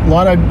there. A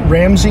lot of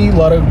Ramsay, a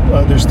lot of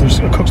there's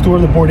A Cook's Tour,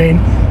 the Bourdain.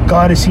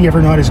 God, is he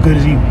ever not as good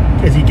as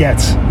he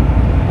gets?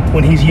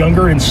 When he's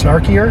younger and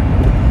snarkier,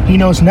 he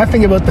knows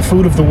nothing about the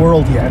food of the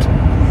world yet.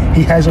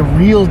 He has a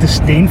real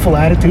disdainful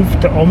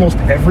attitude to almost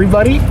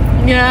everybody.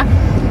 Yeah.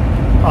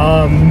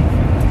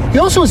 He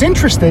also is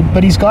interested,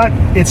 but he's got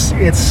it's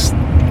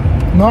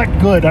not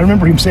good. I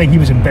remember him saying he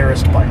was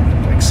embarrassed by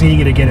it, like seeing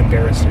it again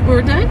embarrassed him.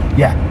 Bourdain?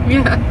 Yeah.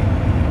 Yeah.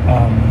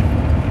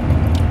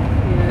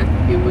 Yeah,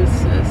 he was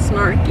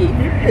snarky.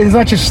 It's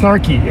not just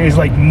snarky; it's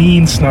like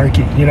mean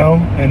snarky, you know.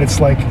 And it's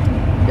like,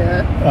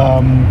 Yeah.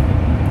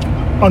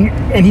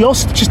 and he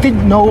also just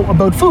didn't know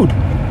about food,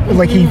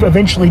 like he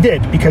eventually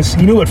did because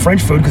he knew about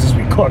French food because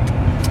we cooked.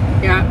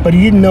 Yeah. But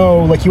he didn't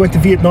know, like he went to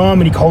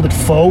Vietnam and he called it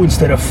pho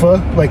instead of pho,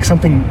 like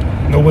something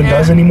no one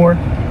does anymore.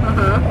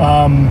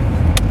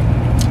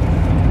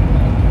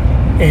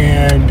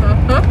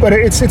 But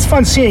it's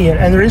fun seeing it,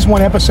 and there is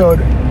one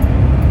episode,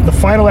 the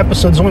final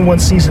episode, there's only one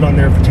season on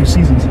there for 2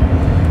 seasons.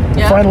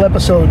 The final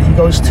episode, he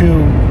goes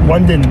to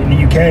London in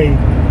the UK,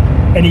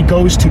 and he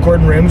goes to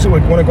Gordon Ramsay,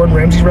 like one of Gordon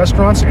Ramsay's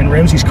restaurants, and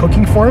Ramsay's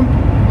cooking for him.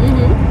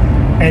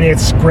 And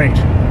it's great.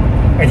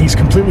 And he's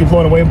completely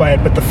blown away by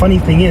it. But the funny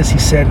thing is, he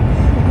said,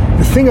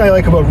 the thing I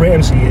like about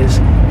Ramsay is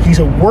he's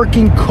a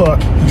working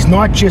cook. He's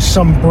not just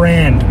some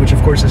brand, which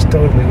of course is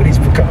totally what he's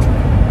become.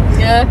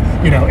 Yeah.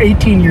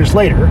 18 years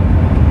later,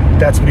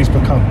 that's what he's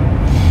become.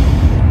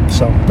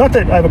 So, not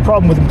that I have a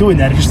problem with him doing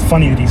that. It's just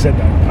funny that he said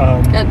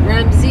that. That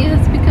Ramsay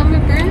has become a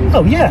brand?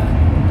 Oh yeah,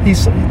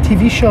 these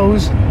TV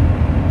shows.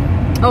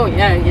 Oh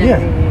yeah.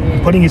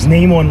 Putting his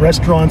name on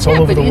restaurants all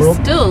over the world.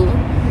 But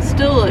he's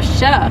still a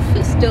chef.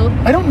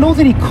 I don't know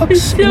that he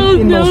cooks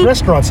in those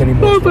restaurants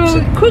anymore.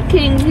 About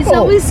cooking. He's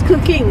always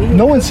cooking.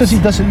 No one says he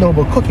doesn't know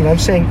about cooking. I'm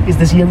saying,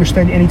 does he ever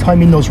spend any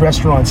time in those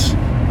restaurants?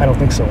 I don't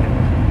think so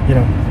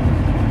anymore.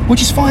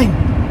 Which is fine.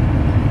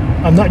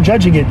 I'm not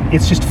judging it.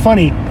 It's just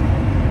funny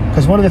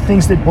because one of the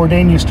things that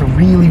Bourdain used to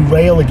really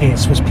rail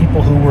against was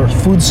people who were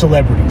food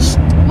celebrities.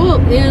 Well,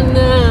 in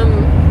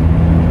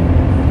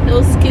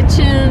Hell's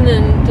Kitchen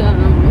and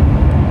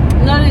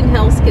not in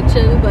Hell's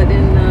Kitchen, but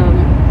in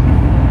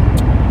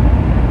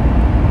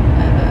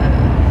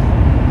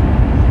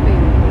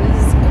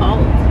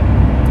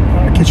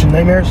Kitchen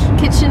Kitchen Nightmares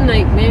Kitchen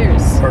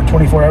Nightmares. or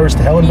 24 Hours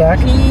to Hell and Back.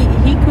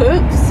 He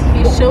cooks.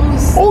 He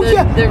shows Oh, the,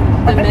 yeah.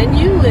 the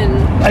menu and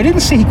I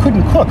didn't say he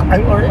couldn't cook.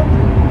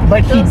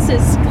 Like he does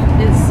his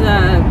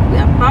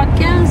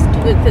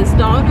podcast with his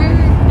daughter,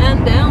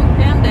 pan down.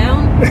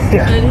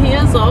 Yeah. And he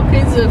has all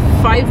kinds of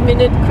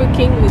 5-minute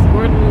cooking with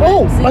Gordon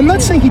Oh, Ramsay. I'm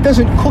not saying he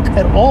doesn't cook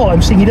at all.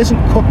 I'm saying he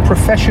doesn't cook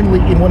professionally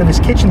in one of his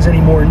kitchens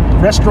anymore.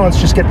 And restaurants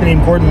just get the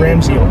name Gordon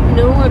Ramsay. I don't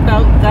know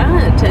about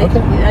that. Okay.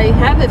 I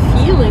have a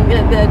feeling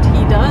that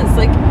he does.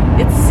 Like,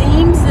 it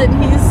seems that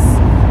he's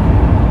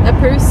a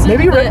person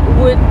Maybe you're that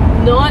would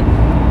not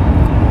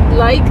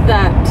like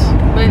that.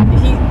 But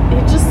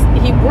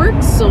he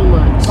works so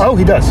much. Oh,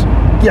 he does.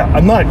 Yeah,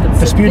 I'm not That's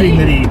the disputing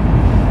that thing. he.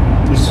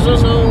 I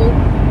don't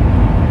know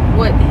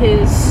what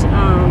his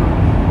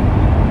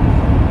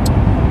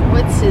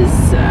what's his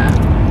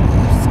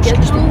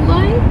schedule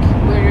like.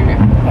 Where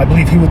I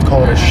believe he would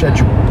call it a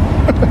schedule.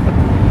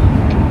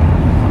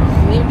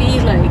 maybe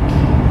like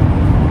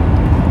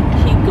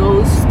he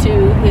goes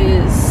to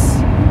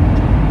his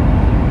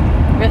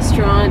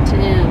restaurant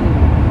in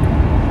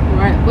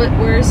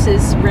where's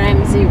his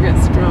Ramsay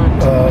restaurant?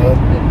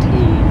 That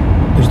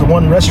he There's the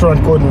one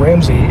restaurant Gordon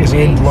Ramsay is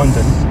in makes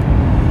London.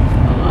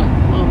 a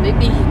lot. Well,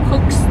 maybe he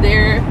cooks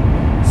there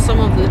some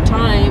of the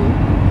time.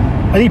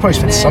 I think he probably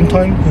spent some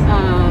time.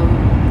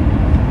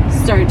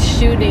 Starts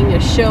shooting a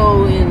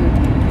show in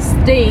the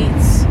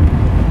States,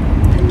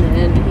 and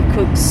then he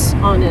cooks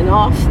on and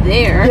off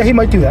there. Yeah, he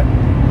might do that.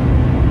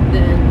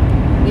 Then,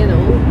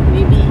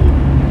 maybe,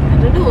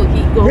 I don't know,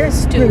 he goes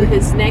Yeah, to maybe.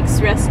 his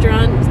next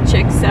restaurant,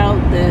 checks out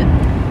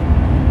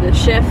the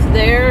chef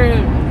there,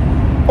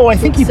 Oh, I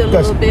think he cooks a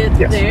does. little bit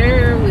Yes.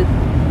 there with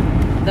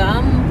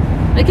them.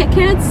 Like, I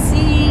can't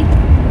see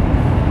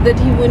that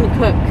he wouldn't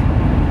cook.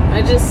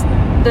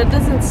 That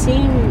doesn't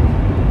seem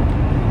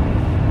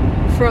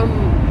from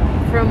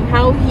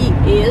how he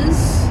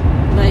is,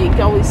 like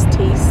always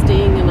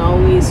tasting and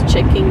always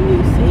checking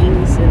new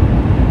things,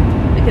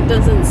 and like it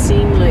doesn't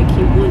seem like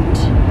he wouldn't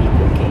be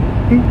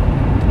cooking.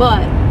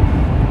 But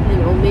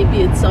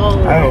maybe it's all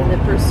Oh. in the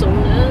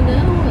persona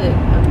now. I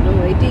have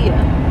no idea.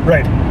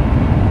 Right.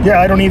 Yeah,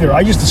 I don't either.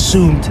 I just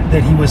assumed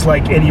that he was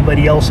like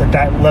anybody else at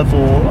that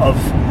level of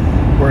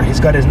where he's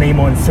got his name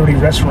on 30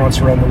 restaurants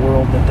around the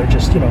world, that they're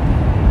just,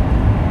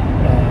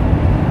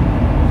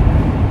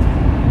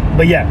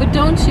 but yeah. But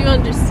don't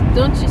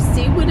you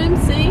see what I'm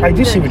saying? I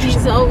do see That what you're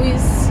he's saying.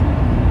 always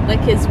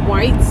like his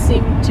whites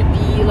seem to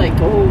be like,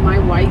 oh, my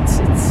whites.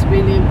 It's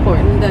really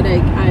important that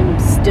I'm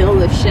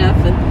still a chef,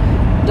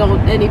 and don't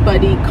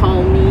anybody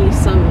call me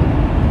some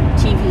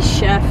TV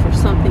chef or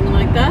something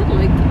like that.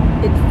 Like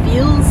it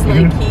feels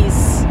Mm-hmm. like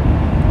he's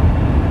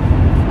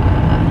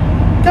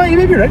No, you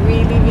may be right.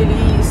 really,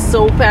 really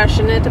so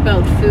passionate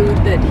about food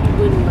that he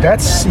wouldn't let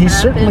that He's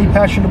certainly happen.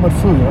 passionate about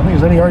food. I don't think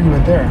there's any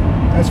argument there.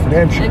 That's for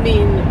damn sure. I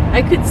mean,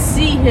 I could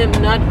see him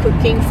not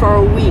cooking for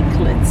a week,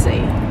 let's say,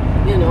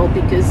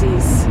 because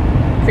he's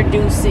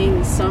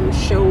producing some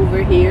show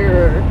over here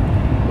or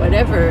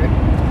whatever,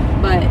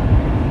 but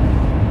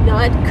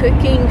not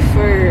cooking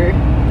for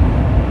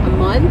a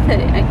month,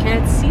 I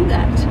can't see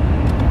that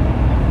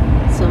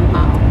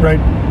somehow. Right.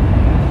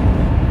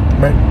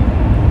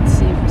 It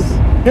seems.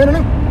 Yeah, I don't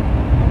know.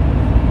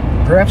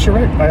 Perhaps you're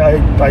right.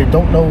 I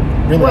don't know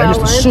really. I Well,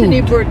 just Anthony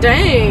assumed.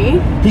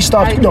 Bourdain, He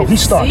stopped. No, he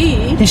stopped.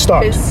 He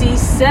stopped. Because he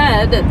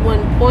said at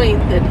one point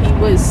that he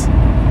was,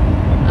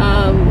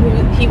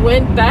 he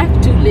went back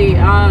to Les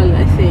Halles,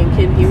 I think,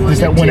 and he wanted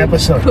that one to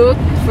episode? cook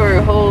for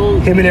a whole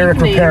Him and Eric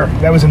evening, Ripert.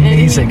 That was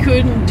amazing. And he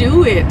couldn't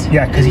do it.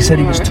 Yeah, because he said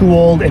he was anymore. too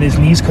old and his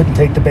knees couldn't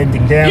take the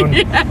bending down.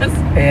 Yes.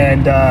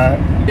 And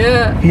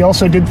Yeah. he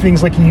also did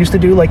things like he used to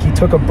do, like he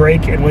took a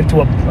break and went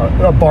to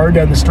a bar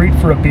down the street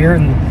for a beer,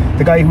 and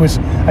the guy who was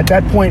at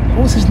that point,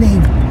 what was his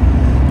name?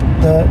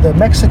 The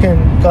Mexican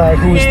guy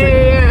who was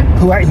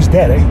Yeah. he's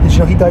dead, eh? Did you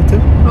know he died too?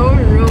 Oh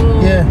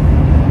no. Yeah.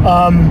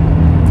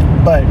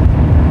 But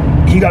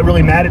he got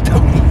really mad at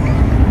Tony.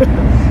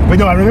 But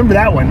no, I remember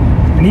that one.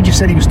 And he just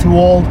said he was too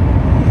old.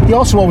 He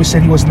also always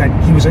said he was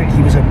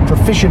a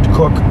proficient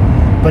cook,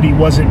 but he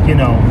wasn't,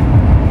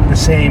 the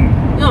same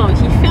No,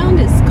 he found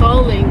his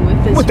calling with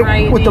his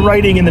writing. with the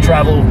writing and the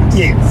travel. and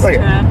Yeah. his Oh, yeah.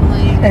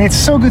 traveling. And it's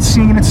so good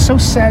seeing him. It's so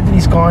sad that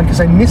he's gone, because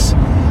I miss.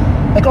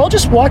 Like, I'll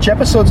just watch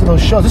episodes of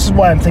those shows. This is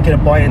why I'm thinking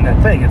of buying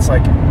that thing. It's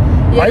like,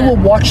 I Yeah. will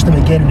watch them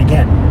again and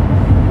again.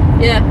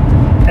 Yeah.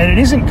 And it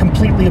isn't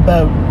completely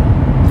about.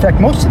 In fact,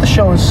 most of the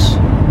shows,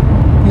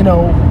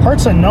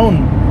 Parts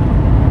Unknown,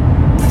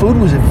 food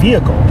was a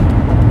vehicle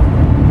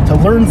to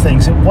learn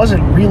things. It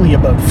wasn't really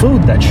about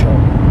food, that show,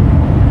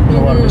 in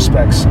a lot of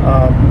respects.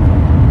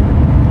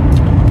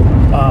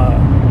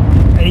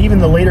 And even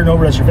the later No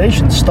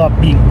Reservations stopped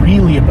being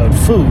really about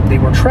food. They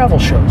were travel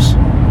shows.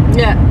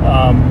 Yeah.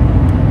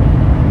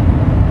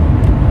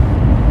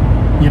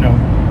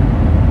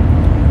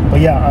 But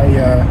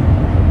yeah,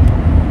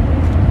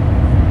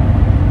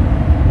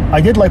 I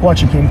did like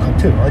watching him cook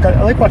too. Like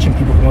I like watching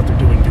people who know what they're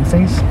doing do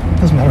things.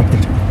 It doesn't matter what they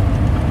do.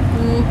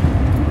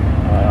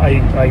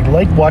 I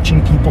like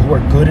watching people who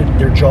are good at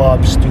their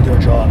jobs do their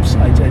jobs.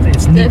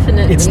 It's neat.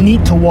 Definitely. It's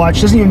neat to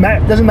watch. Doesn't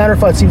matter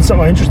if I've seen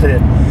something I'm interested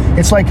in.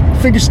 It's like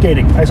figure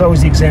skating. It's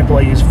always the example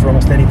I use for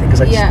almost anything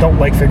because I just don't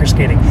like figure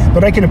skating.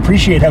 But I can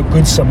appreciate how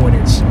good someone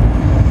is.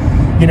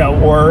 You know,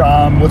 or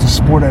what's a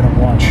sport I don't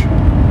watch?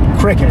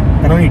 Cricket.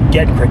 I don't even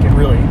get cricket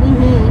really.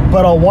 Mm-hmm.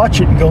 But I'll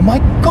watch it and go, my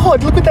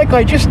God, look what that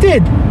guy just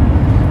did.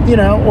 You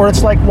know, or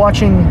it's like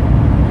watching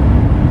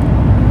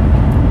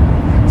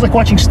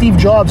Steve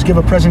Jobs give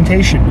a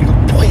presentation. You go,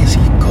 boy, is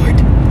he good.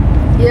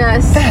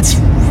 Yes. That's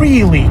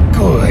really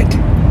good.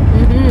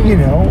 Mm-hmm. You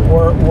know,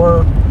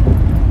 or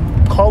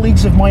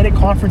colleagues of mine at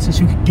conferences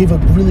who could give a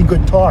really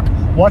good talk.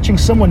 Watching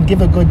someone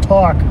give a good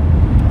talk,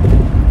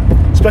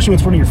 especially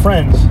with one of your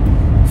friends,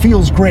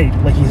 feels great.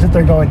 Like you sit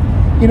there going,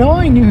 you know,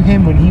 I knew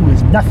him when he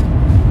was nothing.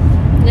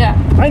 Yeah.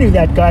 I knew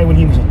that guy when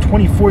he was a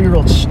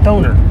 24-year-old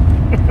stoner.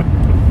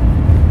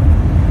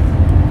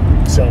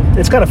 So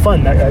it's kind of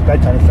fun, that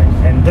kind of thing.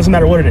 And it doesn't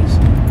matter what it is.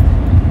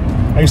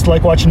 I used to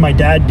like watching my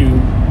dad do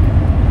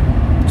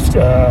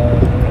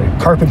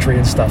carpentry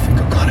and stuff and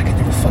go, God, I could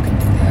never fucking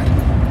do that.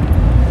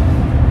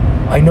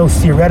 I know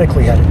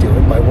theoretically how to do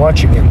it by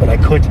watching him, but I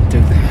couldn't do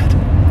that.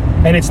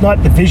 And it's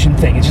not the vision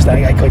thing, it's just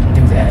I couldn't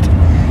do that.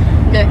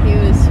 Yeah, he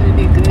was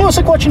really good. Well, it's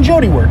like watching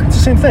Jody work. It's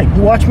the same thing.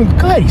 You watch him and go,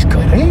 God, he's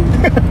good, eh?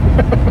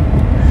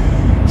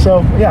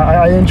 So, yeah,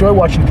 I enjoy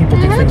watching people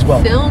do things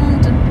well.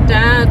 Filmed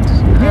Dad.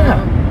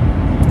 Yeah.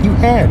 You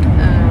had.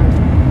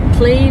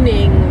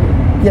 Planing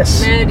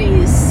Yes.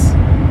 Maddie's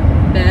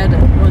dad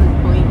at one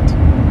point.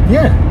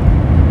 Yeah.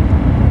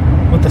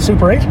 With the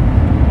Super 8?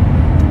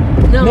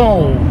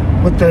 No.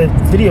 With the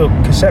video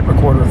cassette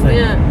recorder thing.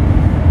 Yeah.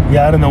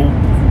 Yeah, I don't know.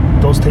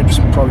 Those tapes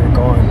probably are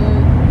gone.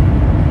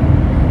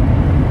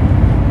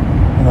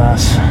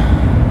 Alas.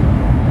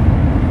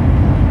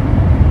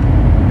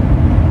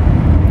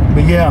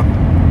 But yeah,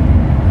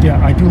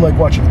 I do like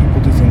watching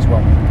people do things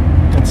well.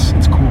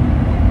 It's cool.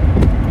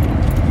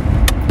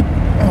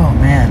 Oh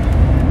man,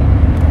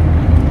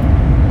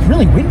 it's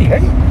really windy,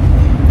 eh?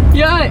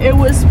 Yeah, it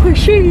was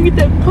pushing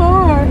the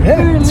car.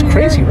 Yeah, it's earlier.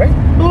 crazy, right?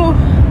 Oh,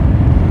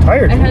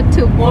 Tired. I had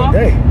to Long walk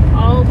day.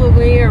 all the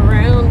way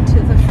around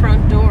to the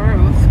front door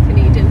of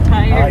Canadian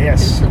Tire Ah,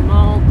 yes. because the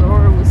mall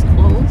door was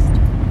closed.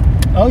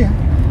 Oh yeah.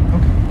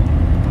 Okay.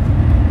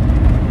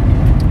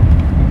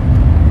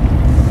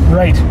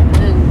 Right.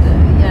 And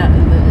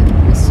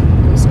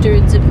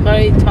Mr.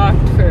 Zippai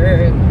talked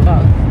for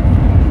about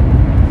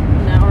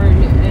an hour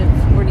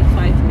and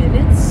 45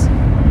 minutes.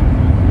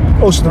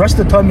 Oh, so the rest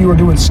of the time you were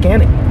doing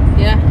scanning.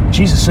 Yeah.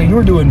 Jesus, so you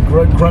were doing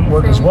grunt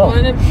work as well.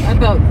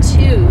 About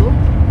 2.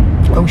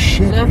 Oh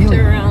shit, Left really?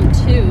 around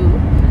 2,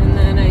 and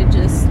then I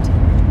just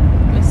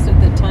rest of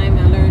the time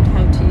I learned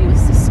how to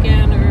use the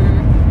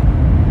scanner.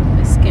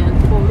 I scanned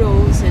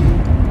photos and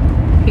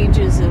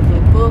pages of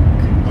a book.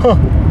 Huh.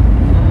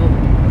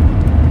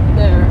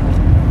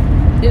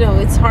 You know,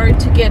 it's hard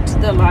to get to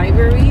the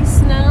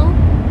libraries now.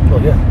 Oh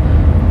yeah.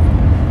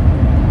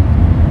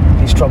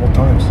 These troubled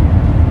times.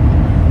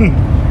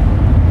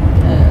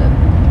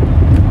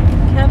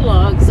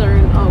 Catalogs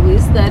aren't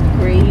always that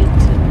great.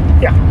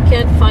 Yeah. You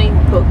can't find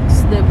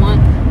books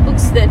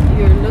that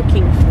you're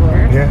looking for.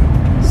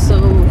 Yeah. So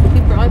he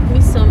brought me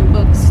some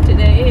books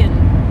today, and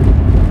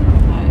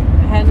I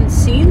hadn't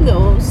seen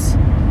those,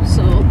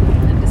 so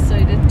I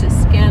decided to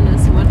scan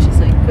as much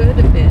as I could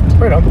of it.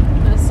 Right on.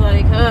 I was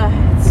like,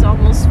 it's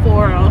almost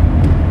 4. I'll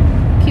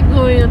keep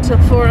going until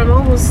 4. I'm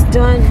almost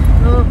done.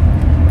 Oh,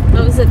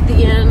 I was at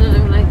the end, and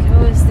I'm like,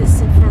 is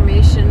this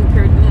information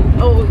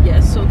pertinent? Oh,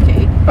 yes,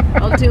 okay.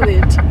 I'll do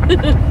it.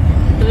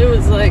 And it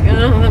was like,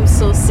 I'm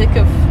so sick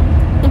of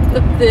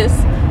this.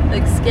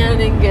 Like,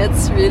 scanning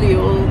gets really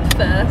old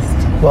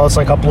fast. Well, it's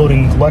like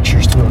uploading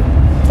lectures to a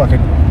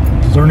fucking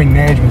learning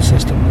management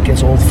system. It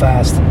gets old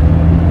fast.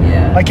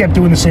 Yeah. I kept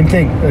doing the same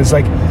thing. It's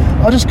like,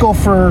 I'll just go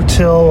for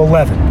till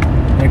 11.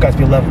 And it got to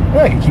be 11.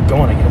 I can keep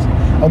going, I guess.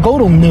 I'll go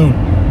till noon.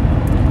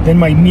 Then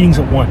my meeting's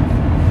at 1.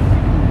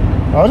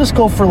 I'll just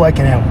go for like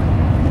an hour.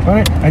 All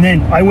right? And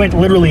then I went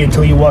literally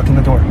until you walked in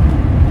the door.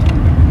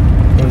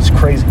 It was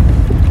crazy.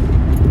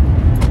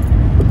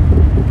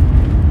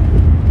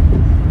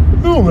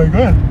 Oh my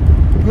God.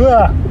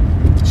 Ah.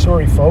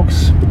 Sorry,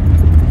 folks,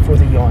 for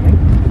the yawning.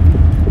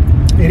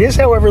 It is,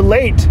 however,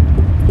 late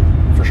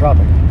for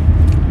shopping.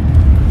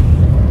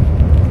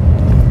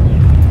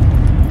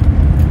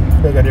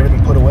 I got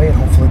everything put away and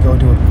hopefully go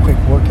do a quick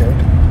workout.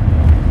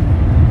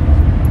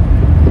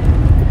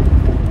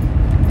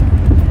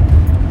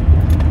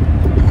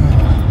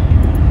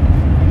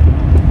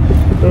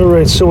 All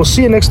right, so we'll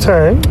see you next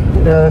time.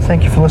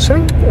 Thank you for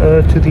listening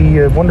to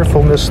the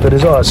wonderfulness that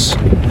is us.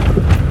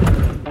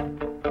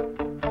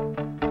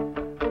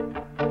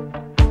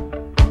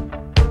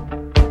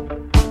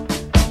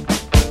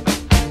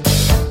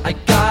 I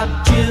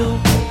got you.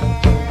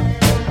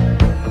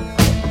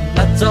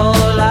 That's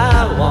all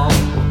I want.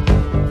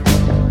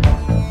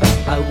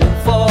 I won't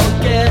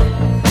forget.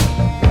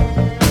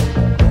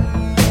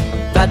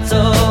 That's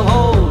a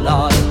whole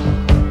lot.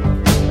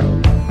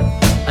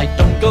 I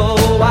don't go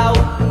out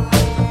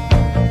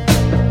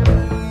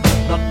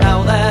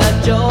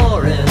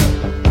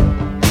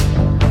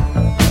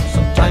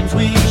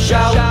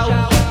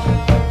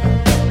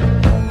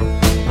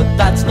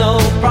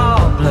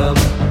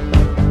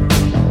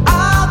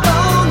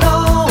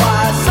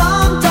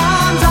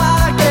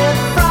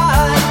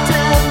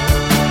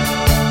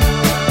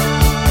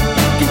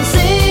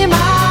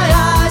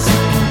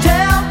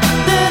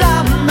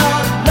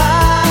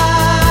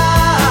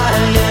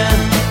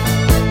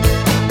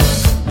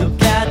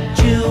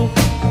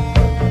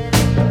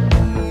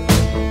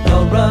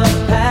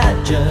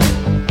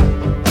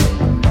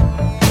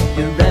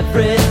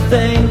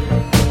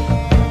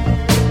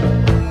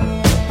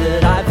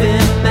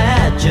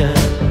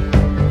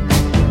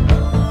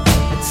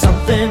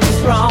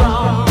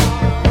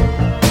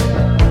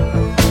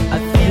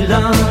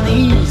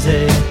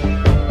easy.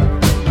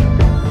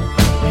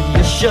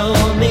 You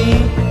sure